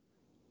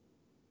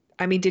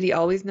 I mean, did he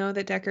always know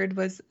that Deckard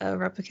was a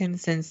replicant?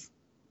 Since,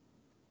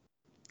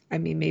 I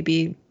mean,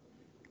 maybe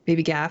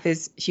Gaff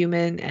is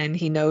human and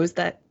he knows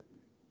that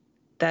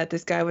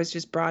this guy was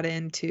just brought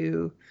in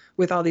to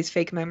with all these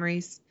fake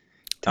memories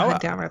to I,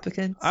 hunt down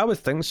replicants. I would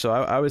think so.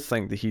 I would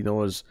think that he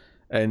knows,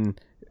 and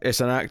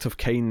it's an act of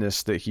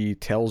kindness that he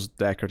tells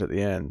Deckard at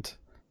the end,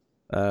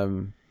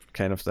 kind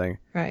of thing,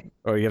 Right.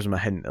 or he gives him a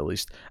hint at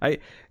least. I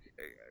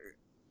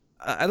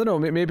don't know.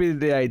 Maybe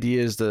the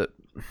idea is that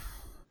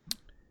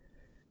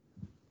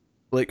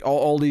like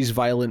all these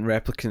violent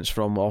replicants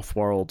from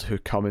Offworld who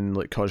come and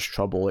like cause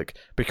trouble, like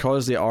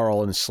because they are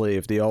all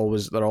enslaved, they're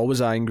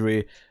always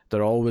angry,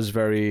 they're always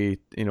very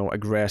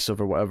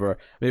aggressive or whatever.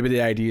 Maybe the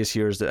idea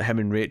here is that him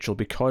and Rachel,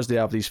 because they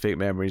have these fake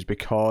memories,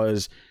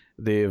 because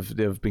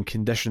they've been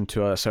conditioned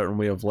to a certain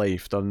way of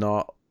life, they're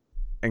not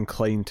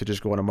inclined to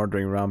just go on a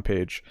murdering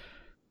rampage.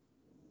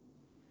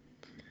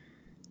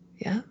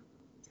 Yeah.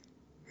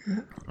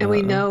 And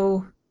we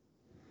know,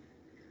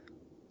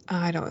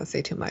 I don't want to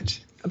say too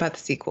much about the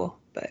sequel,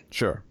 but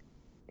Sure.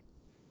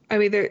 I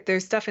mean,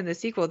 there's stuff in the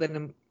sequel that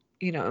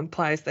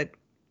implies that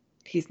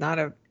he's not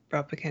a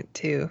replicant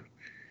too,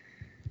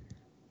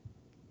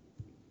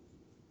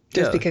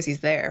 just Yeah. because he's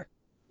there.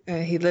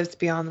 He lives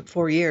beyond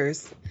 4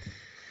 years,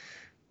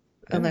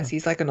 unless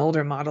he's like an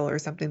older model or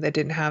something that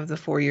didn't have the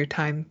 4-year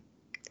timeline.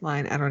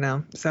 I don't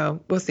know. So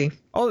we'll see.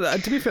 Oh,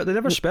 to be fair, they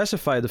never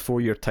specify the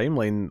 4-year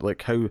timeline.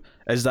 Like, how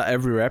is that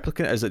every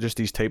replicant? Is it just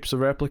these types of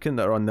replicant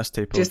that are on this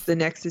type Just of? the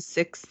Nexus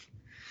 6,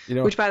 You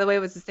know. which, by the way,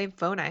 was the same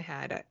phone I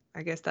had.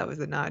 I guess that was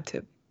a nod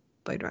to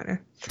Blade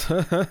Runner.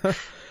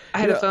 I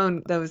had a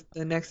phone that was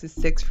the Nexus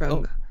 6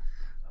 from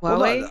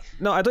Huawei.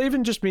 No, I don't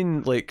even just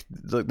mean like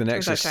the I thought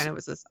Nexus. China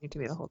was listening to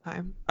me the whole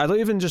time. I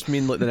don't even just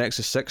mean like the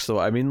Nexus 6 though.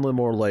 I mean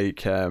more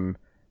like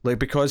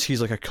because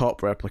he's like a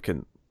cop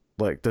replicant.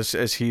 Like does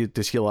he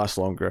last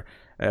longer?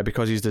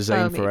 Because he's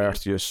designed for maybe.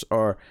 Earth use,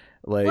 or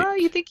like Well,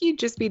 you think he'd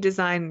just be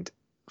designed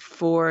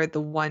for the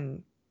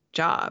one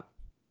job,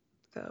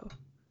 though.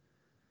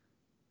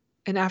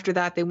 And after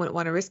that, they wouldn't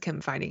want to risk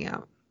him finding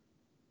out.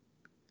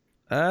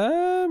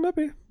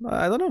 Maybe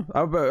I don't know.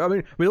 I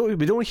mean,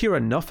 we don't hear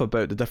enough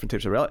about the different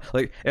types of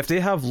like if they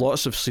have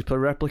lots of sleeper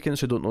replicants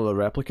who don't know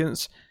they're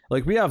replicants.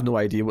 Like we have no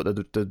idea what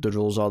the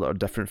rules are that are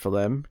different for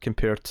them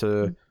compared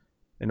to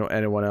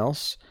anyone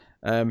else.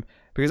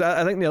 Because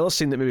I think the other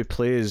scene that maybe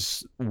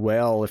plays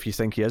well if you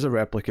think he is a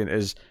replicant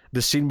is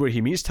the scene where he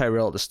meets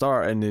Tyrell at the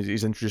start and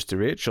he's introduced to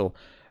Rachel.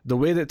 The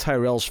way that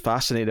Tyrell's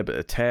fascinated about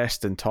the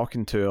test and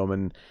talking to him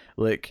and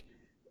like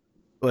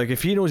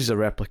if he knows he's a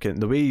replicant,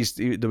 the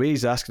way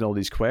he's asking all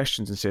these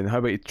questions and saying, "How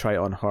about you try it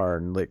on her?"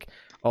 and like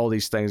all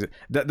these things,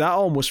 that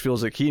almost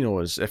feels like he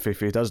knows if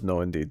he does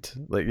know indeed,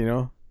 like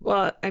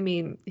Well, I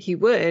mean, he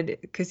would,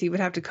 because he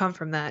would have to come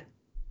from that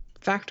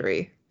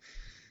factory.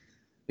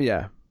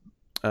 Yeah,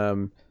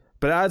 but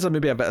it adds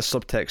maybe a bit of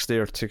subtext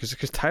there too,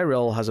 because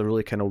Tyrell has a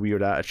really kind of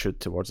weird attitude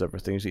towards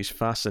everything. He's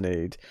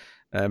fascinated,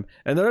 and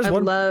there is I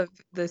one. love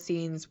the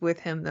scenes with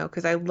him though,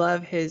 because I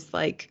love his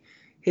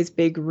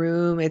big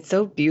room. It's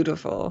so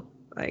beautiful,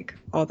 like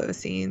all those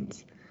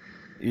scenes.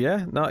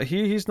 Yeah, no,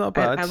 he's not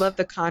bad. I love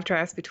the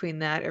contrast between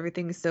that.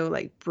 Everything's so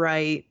like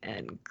bright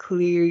and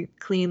clear,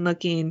 clean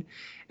looking,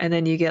 and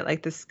then you get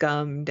like the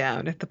scum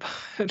down at the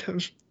bottom.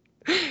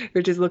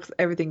 It just looks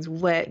everything's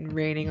wet and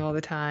raining all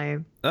the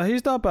time.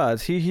 He's not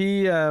bad.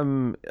 He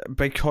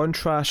by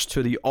contrast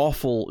to the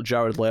awful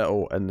Jared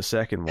Leto in the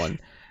second one,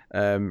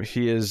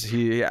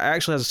 he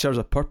actually serves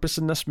a purpose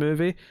in this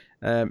movie.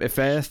 If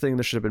anything,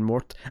 there should have been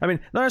more. I mean,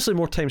 not necessarily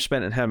more time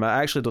spent on him.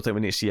 I actually don't think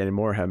we need to see any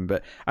more of him,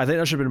 but I think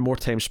there should have been more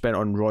time spent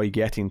on Roy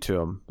getting to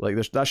him. Like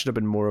that should have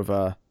been more of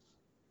a.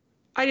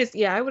 I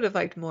would have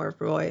liked more of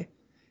Roy.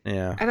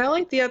 Yeah. And I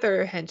like the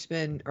other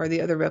henchman or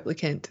the other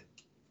replicant,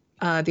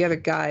 the other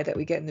guy that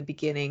we get in the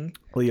beginning.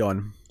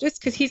 Leon.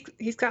 Just because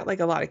he's got like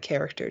a lot of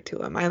character to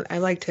him. I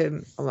liked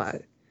him a lot.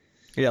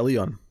 Yeah,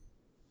 Leon.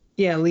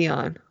 Yeah,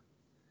 Leon.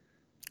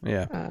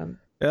 Yeah.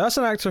 Yeah, that's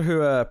an actor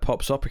who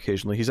pops up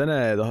occasionally. He's in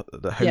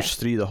the House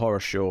 3, the horror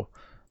show.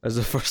 Is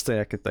the first thing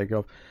I could think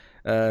of.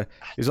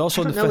 He's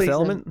also in The Fifth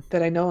Element.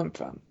 That I know him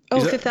from. Oh,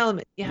 Fifth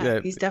Element.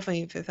 Yeah, he's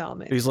definitely in Fifth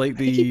Element. He's like I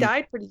think he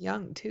died pretty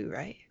young too,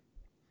 right?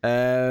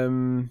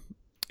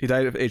 He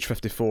died at age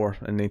 54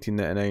 in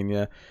 1999.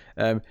 Yeah.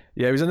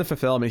 Yeah, he was in The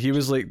Fifth Element. He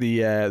was like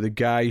the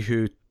guy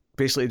who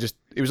basically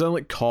he was on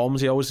like comms.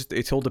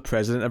 He told the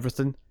president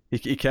everything.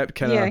 He kept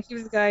kind of. Yeah, he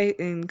was the guy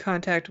in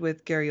contact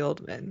with Gary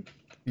Oldman.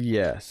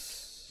 Yes.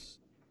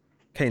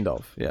 Kind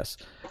of, yes.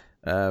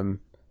 But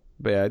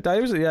yeah,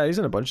 he's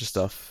in a bunch of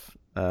stuff.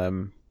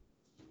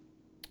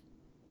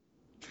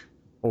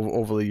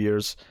 Over the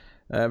years,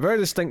 very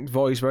distinct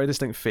voice, very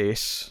distinct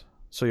face.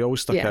 So he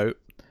always stuck out.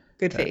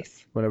 Good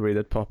face. Whenever he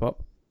did pop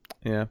up,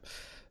 yeah.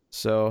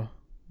 So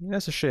yeah,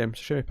 it's a shame.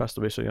 It's a shame he passed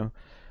away so young.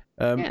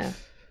 Yeah.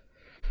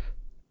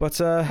 But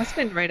that's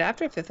been right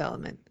after Fifth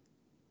Element.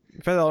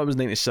 Fifth Element was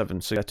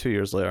 97, so yeah, 2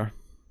 years later.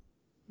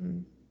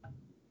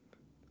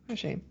 A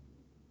shame.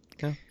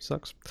 Yeah,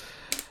 sucks.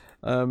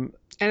 And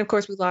of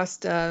course, we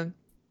lost Rutger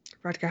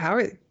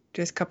Hauer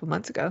just a couple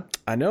months ago.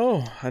 I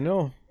know.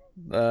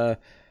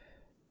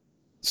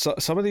 So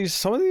some of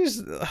these,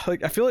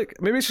 like I feel like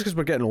maybe it's just because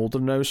we're getting older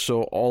now,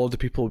 so all of the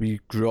people we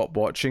grew up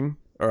watching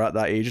are at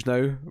that age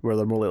now where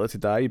they're more likely to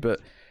die.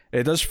 But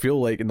it does feel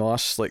like in the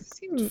last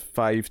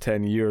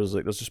 5-10 years,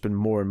 like there's just been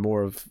more and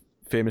more of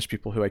famous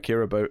people who I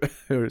care about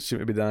who seem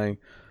to be dying.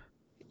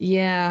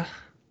 Yeah.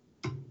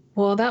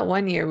 Well, that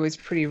one year was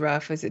pretty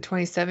rough. Was it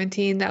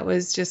 2017? That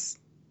was just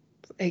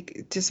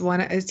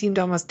one. It seemed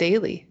almost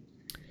daily.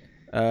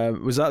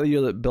 Was that the year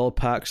that Bill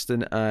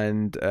Paxton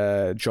and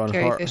John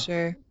Carrie Hart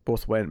Fisher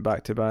both went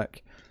back to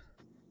back?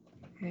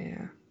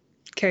 Yeah.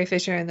 Carrie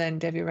Fisher and then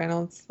Debbie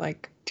Reynolds,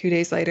 like 2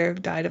 days later,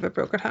 died of a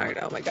broken heart.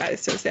 Oh my God,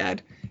 it's so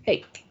sad.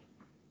 Hey,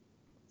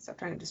 stop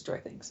trying to destroy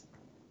things.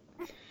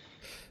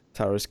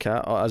 Tara's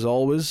cat, as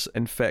always,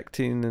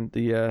 infecting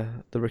the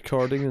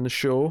recording and the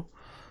show.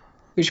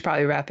 We should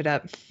probably wrap it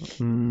up.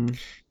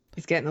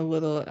 He's getting a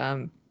little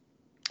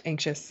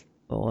anxious.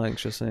 A little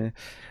anxious, eh?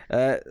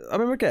 I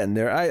mean, we're getting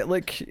there.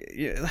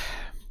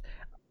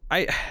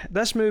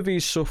 This movie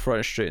is so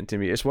frustrating to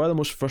me. It's one of the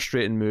most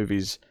frustrating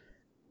movies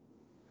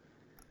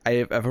I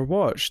have ever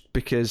watched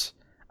because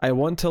I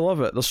want to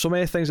love it. There's so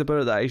many things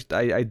about it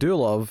that I do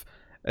love,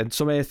 and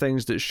so many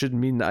things that should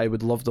mean that I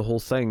would love the whole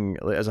thing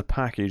like, as a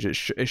package.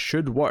 It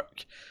should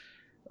work,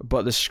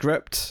 but the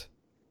script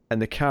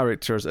and the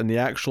characters and the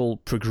actual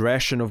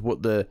progression of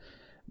what the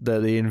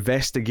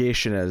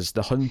investigation is,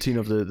 the hunting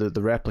of the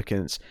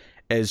replicants,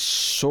 is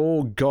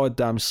so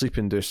goddamn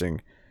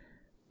sleep-inducing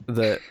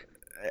that.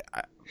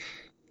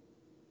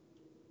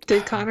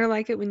 Did Connor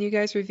like it when you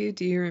guys reviewed?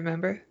 Do you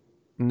remember?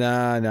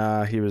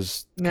 Nah, he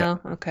was. No,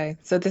 okay.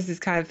 So this is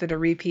kind of been a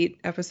repeat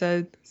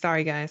episode.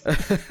 Sorry, guys.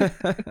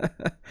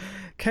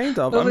 Kind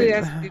of. Hopefully,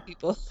 that's new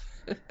people.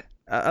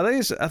 I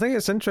think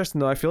it's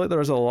interesting though. I feel like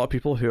there is a lot of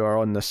people who are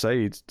on the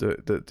side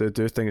that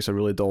do think it's a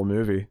really dull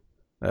movie.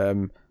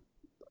 I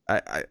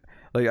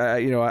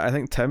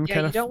think Tim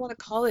kind of. You don't want to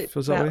call it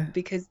that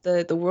because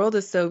the world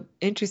is so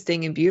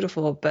interesting and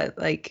beautiful, but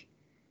like,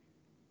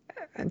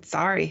 I'm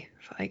sorry,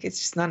 like it's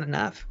just not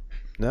enough.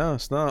 No,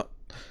 it's not.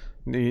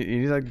 You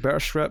need like better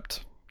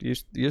script. You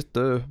just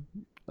do.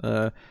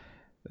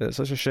 It's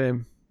such a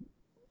shame.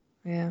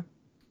 Yeah.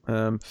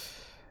 There's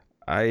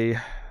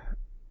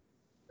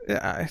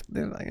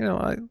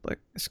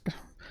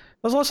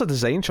lots of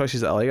design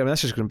choices that I like. I mean,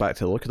 that's just going back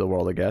to the look of the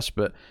world, I guess.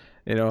 But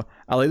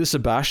I like that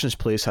Sebastian's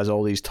place has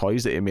all these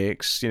toys that he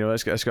makes.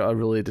 It's got a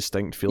really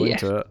distinct feeling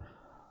to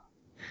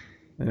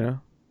it.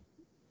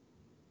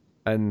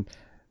 And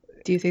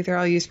do you think they're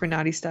all used for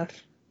naughty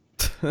stuff?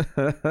 I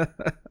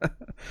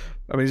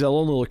mean, he's a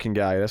lonely-looking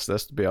guy. Let's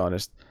to be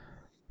honest.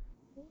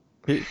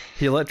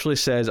 He literally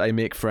says, "I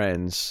make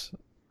friends.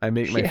 I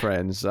make my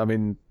friends." I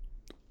mean,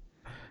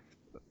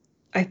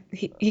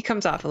 he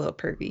comes off a little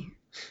pervy.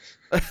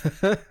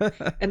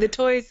 And the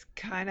toys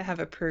kind of have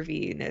a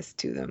perviness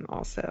to them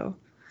also.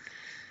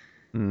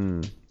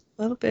 A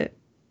little bit.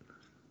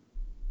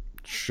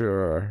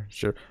 Sure.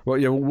 Well,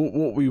 yeah,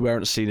 what we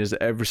weren't seeing is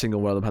that every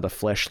single one of them had a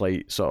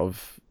fleshlight sort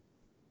of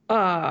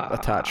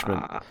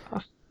attachment.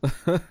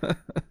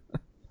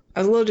 I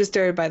was a little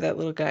disturbed by that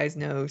little guy's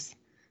nose.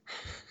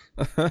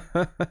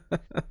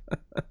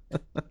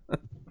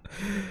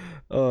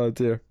 Oh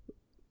dear.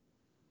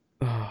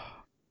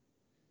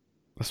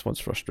 This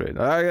one's frustrating.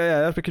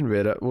 Yeah, we can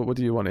rate it. What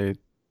do you want to?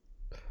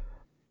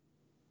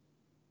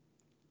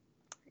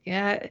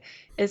 Yeah,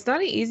 it's not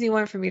an easy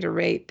one for me to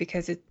rate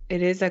because it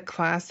is a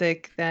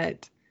classic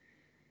that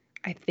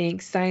I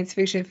think science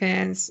fiction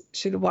fans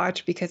should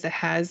watch because it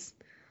has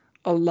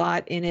a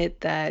lot in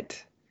it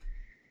that,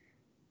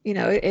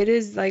 it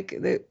is like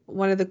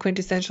one of the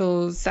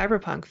quintessential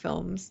cyberpunk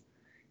films,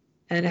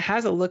 and it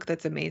has a look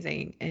that's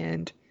amazing.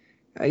 And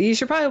you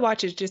should probably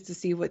watch it just to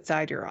see what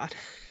side you're on.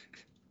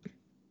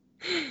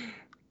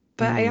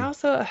 But I Mm.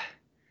 also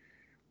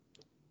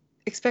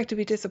expect to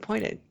be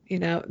disappointed.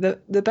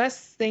 The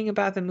best thing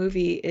about the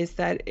movie is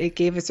that it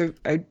gave us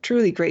a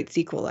truly great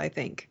sequel, I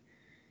think.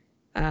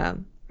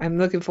 I'm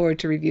looking forward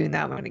to reviewing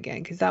that one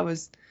again because that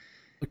was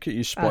Look at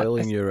you a,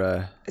 spoiling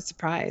a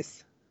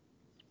surprise.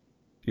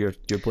 your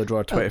Blade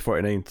Runner Oh,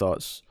 2049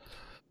 thoughts.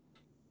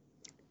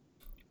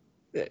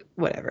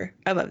 whatever.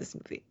 I love this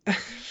movie.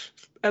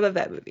 I love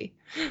that movie,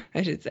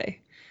 I should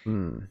say.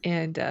 Hmm.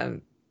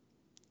 And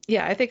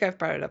yeah, I think I've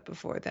brought it up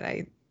before that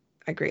I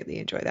greatly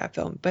enjoy that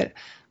film. But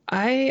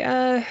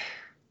I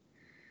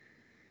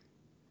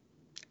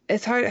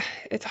it's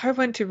hard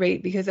one to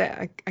rate because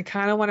I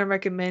kind of want to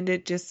recommend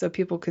it just so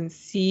people can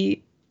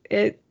see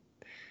it,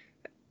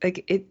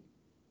 like it,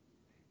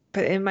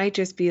 but it might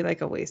just be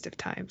like a waste of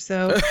time.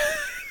 So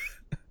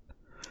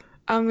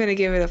I'm gonna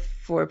give it a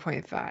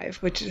 4.5,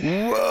 which is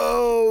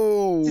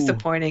Whoa!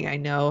 disappointing, I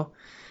know,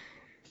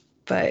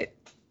 but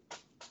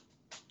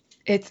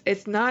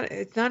it's not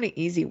an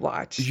easy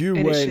watch, You and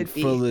it went should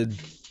for be.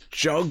 the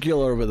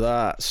jugular with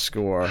that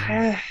score.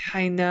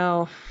 I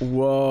know.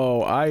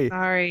 Whoa!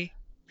 Sorry.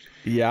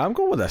 Yeah, I'm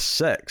going with a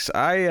 6.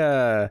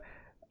 I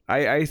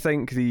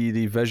think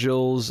the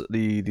visuals,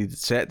 the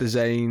set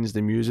designs,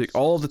 the music,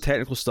 all of the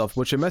technical stuff,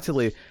 which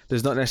admittedly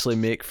does not necessarily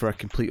make for a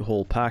complete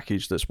whole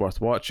package that's worth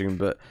watching,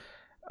 but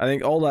I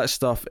think all that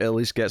stuff at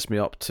least gets me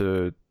up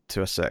to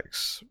a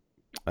 6.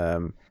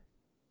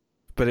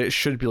 But it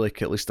should be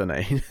like at least a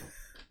 9.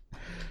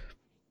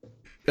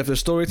 If the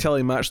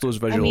storytelling matched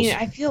those I mean, visuals,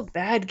 I feel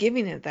bad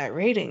giving it that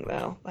rating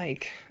though.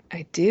 Like,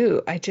 I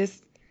do.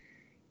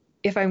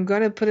 If I'm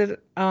gonna put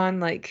it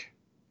on, like,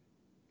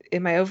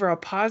 am I overall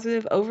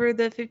positive over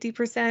the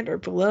 50% or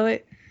below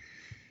it?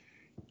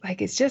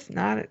 Like, it's just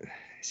not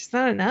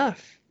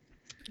enough.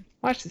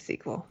 Watch the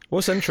sequel.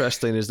 what's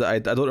interesting is that I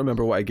don't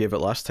remember what I gave it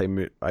last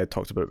time I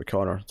talked about it with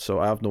Connor, so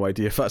I have no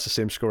idea if that's the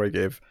same score I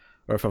gave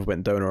or if I've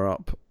went down or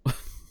up.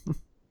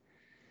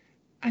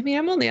 I mean,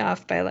 I'm only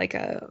off by like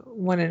a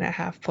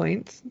 1.5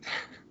 points.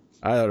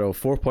 I don't know,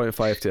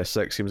 4.5 to a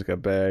 6 seems like a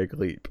big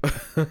leap.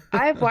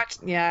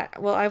 Yeah,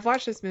 well, I've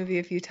watched this movie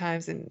a few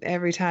times, and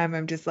every time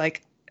I'm just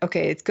like,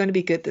 okay, it's going to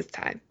be good this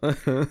time.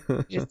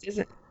 It just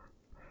isn't.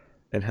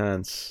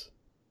 Enhance.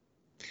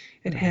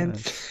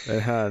 Enhance.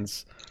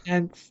 Enhance.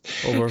 Enhance.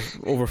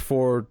 Over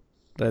 4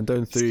 and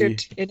down 3.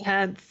 Script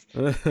enhance.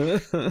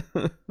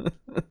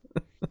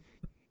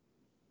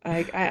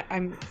 Like,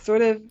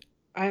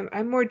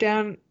 I'm more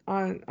down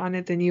on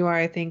it than you are,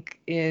 I think,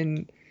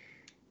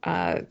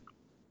 uh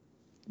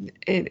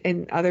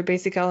in other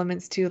basic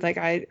elements too. Like,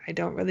 I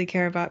don't really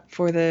care about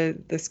for the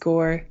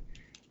score.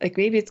 Like,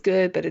 maybe it's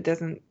good, but it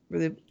doesn't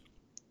really.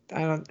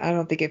 I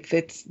don't think it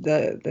fits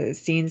the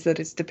scenes that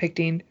it's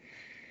depicting.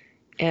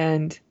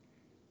 And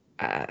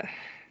uh,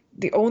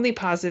 the only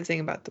positive thing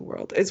about the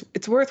world is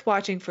it's worth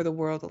watching for the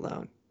world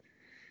alone.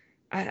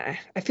 I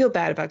feel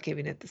bad about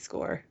giving it the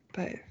score,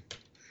 but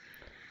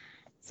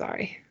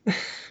sorry,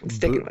 I'm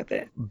sticking with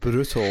it.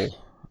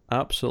 Brutal.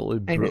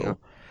 Absolutely I know. brutal.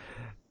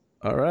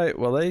 All right,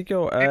 well, there you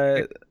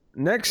go.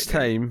 Next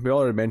time, we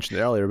already mentioned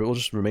it earlier, but we'll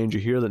just remind you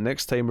here that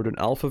next time we're doing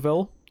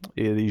Alphaville,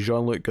 the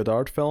Jean-Luc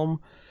Godard film.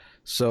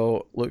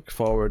 So look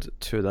forward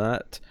to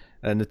that.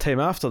 And the time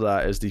after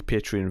that is the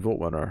Patreon vote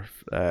winner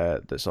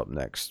that's up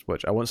next,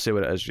 which I won't say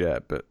what it is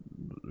yet, but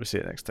we'll see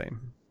it next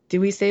time. Did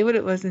we say what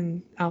it was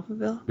in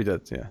Alphaville? We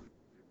did, yeah.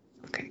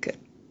 Okay, good.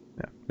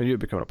 Yeah, we knew it'd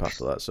be coming up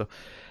after that. So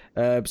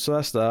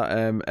that's that.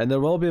 And there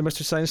will be a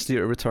Mystery Science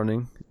Theater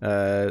returning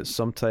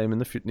sometime in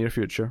the near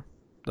future.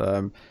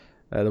 There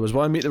was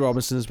one, Meet the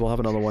Robinsons. We'll have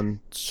another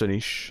one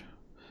soonish.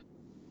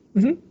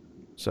 Mm-hmm.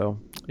 So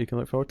you can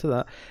look forward to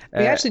that.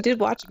 We actually did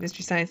watch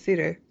Mystery Science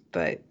Theater,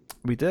 but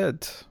we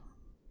did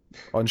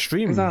on it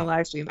stream. was on a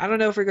live stream. I don't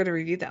know if we're going to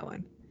review that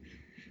one.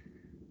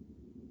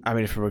 I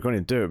mean, if we were going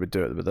to do it, we'd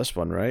do it with this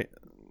one, right?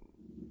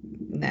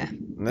 Nah.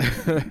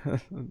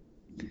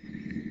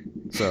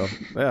 So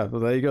yeah, well,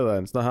 there you go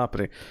then. It's not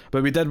happening.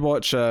 But we did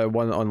watch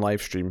one on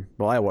live stream.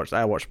 Well, I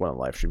watched one on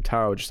live stream.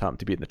 Tara just happened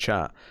to be in the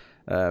chat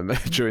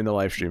during the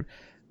live stream.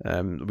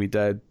 We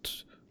did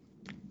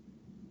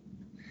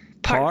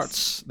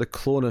Parts, the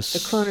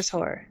Clonus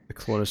Horror. The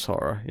Clonus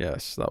Horror.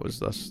 Yes, that was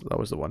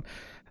the one.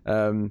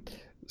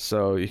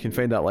 So you can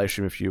find that live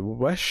stream if you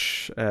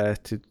wish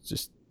to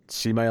just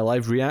see my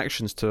live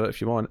reactions to it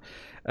if you want.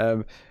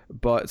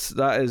 But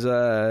that is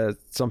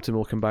something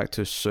we'll come back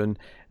to soon.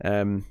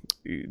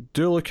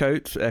 Do look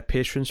out,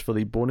 patrons, for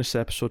the bonus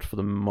episode for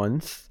the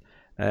month.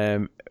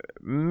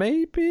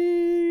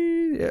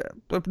 Maybe, yeah.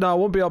 No, it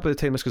won't be up by the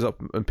time this goes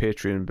up on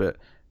Patreon, but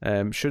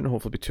Shouldn't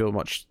hopefully be too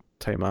much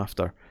time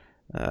after.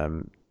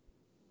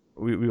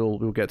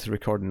 We'll get to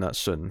recording that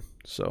soon,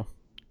 so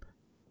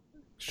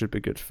should be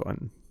good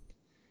fun.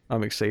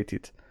 I'm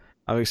excited.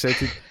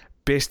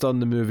 Based on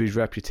the movie's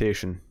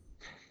reputation.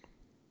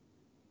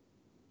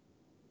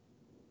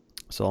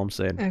 That's all I'm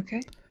saying.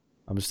 Okay.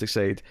 I'm just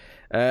excited.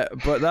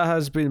 But that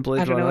has been Blade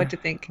Runner. I don't know what to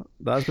think.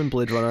 That has been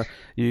Blade Runner.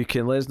 You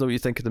can let us know what you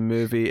think of the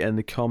movie in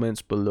the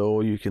comments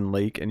below. You can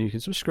like and you can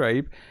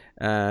subscribe.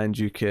 And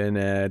you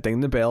can ding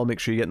the bell. Make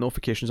sure you get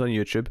notifications on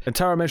YouTube. And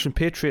Tara mentioned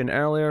Patreon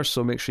earlier,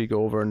 so make sure you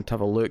go over and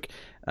have a look.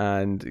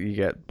 And you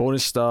get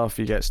bonus stuff.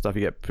 You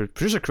get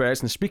producer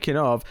credits. And speaking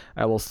of,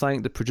 I will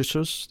thank the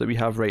producers that we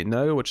have right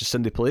now, which is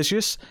Cindy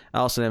Palacios,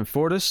 Alison M.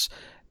 Fordas,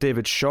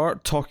 David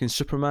Short, Talking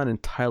Superman,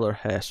 and Tyler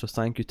Hess. So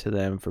thank you to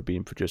them for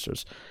being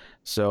producers.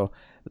 So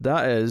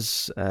that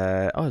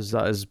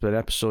has been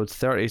episode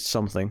 30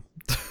 something.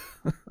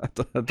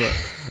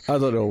 I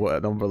don't know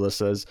what number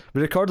this is.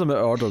 We record them out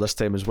of order this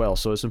time as well,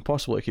 so it's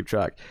impossible to keep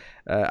track.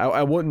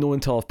 I won't know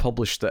until I've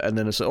published it, and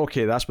then it's like,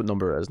 okay, that's what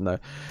number it is now.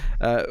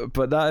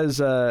 But that has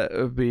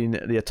been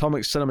the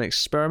Atomic Cinema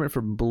Experiment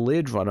for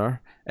Blade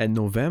Runner in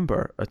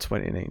November of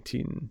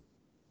 2019.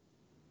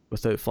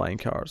 Without flying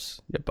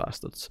cars, you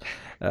bastards.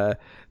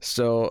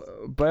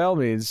 So, by all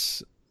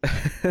means...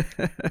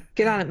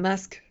 Get on it,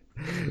 Musk.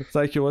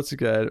 Thank you once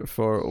again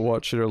for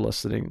watching or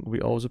listening. We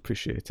always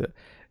appreciate it.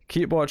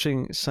 Keep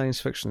watching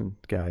science fiction,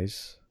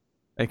 guys.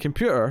 And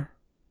computer,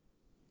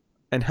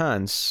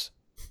 enhance.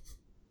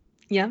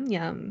 Yum,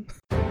 yum.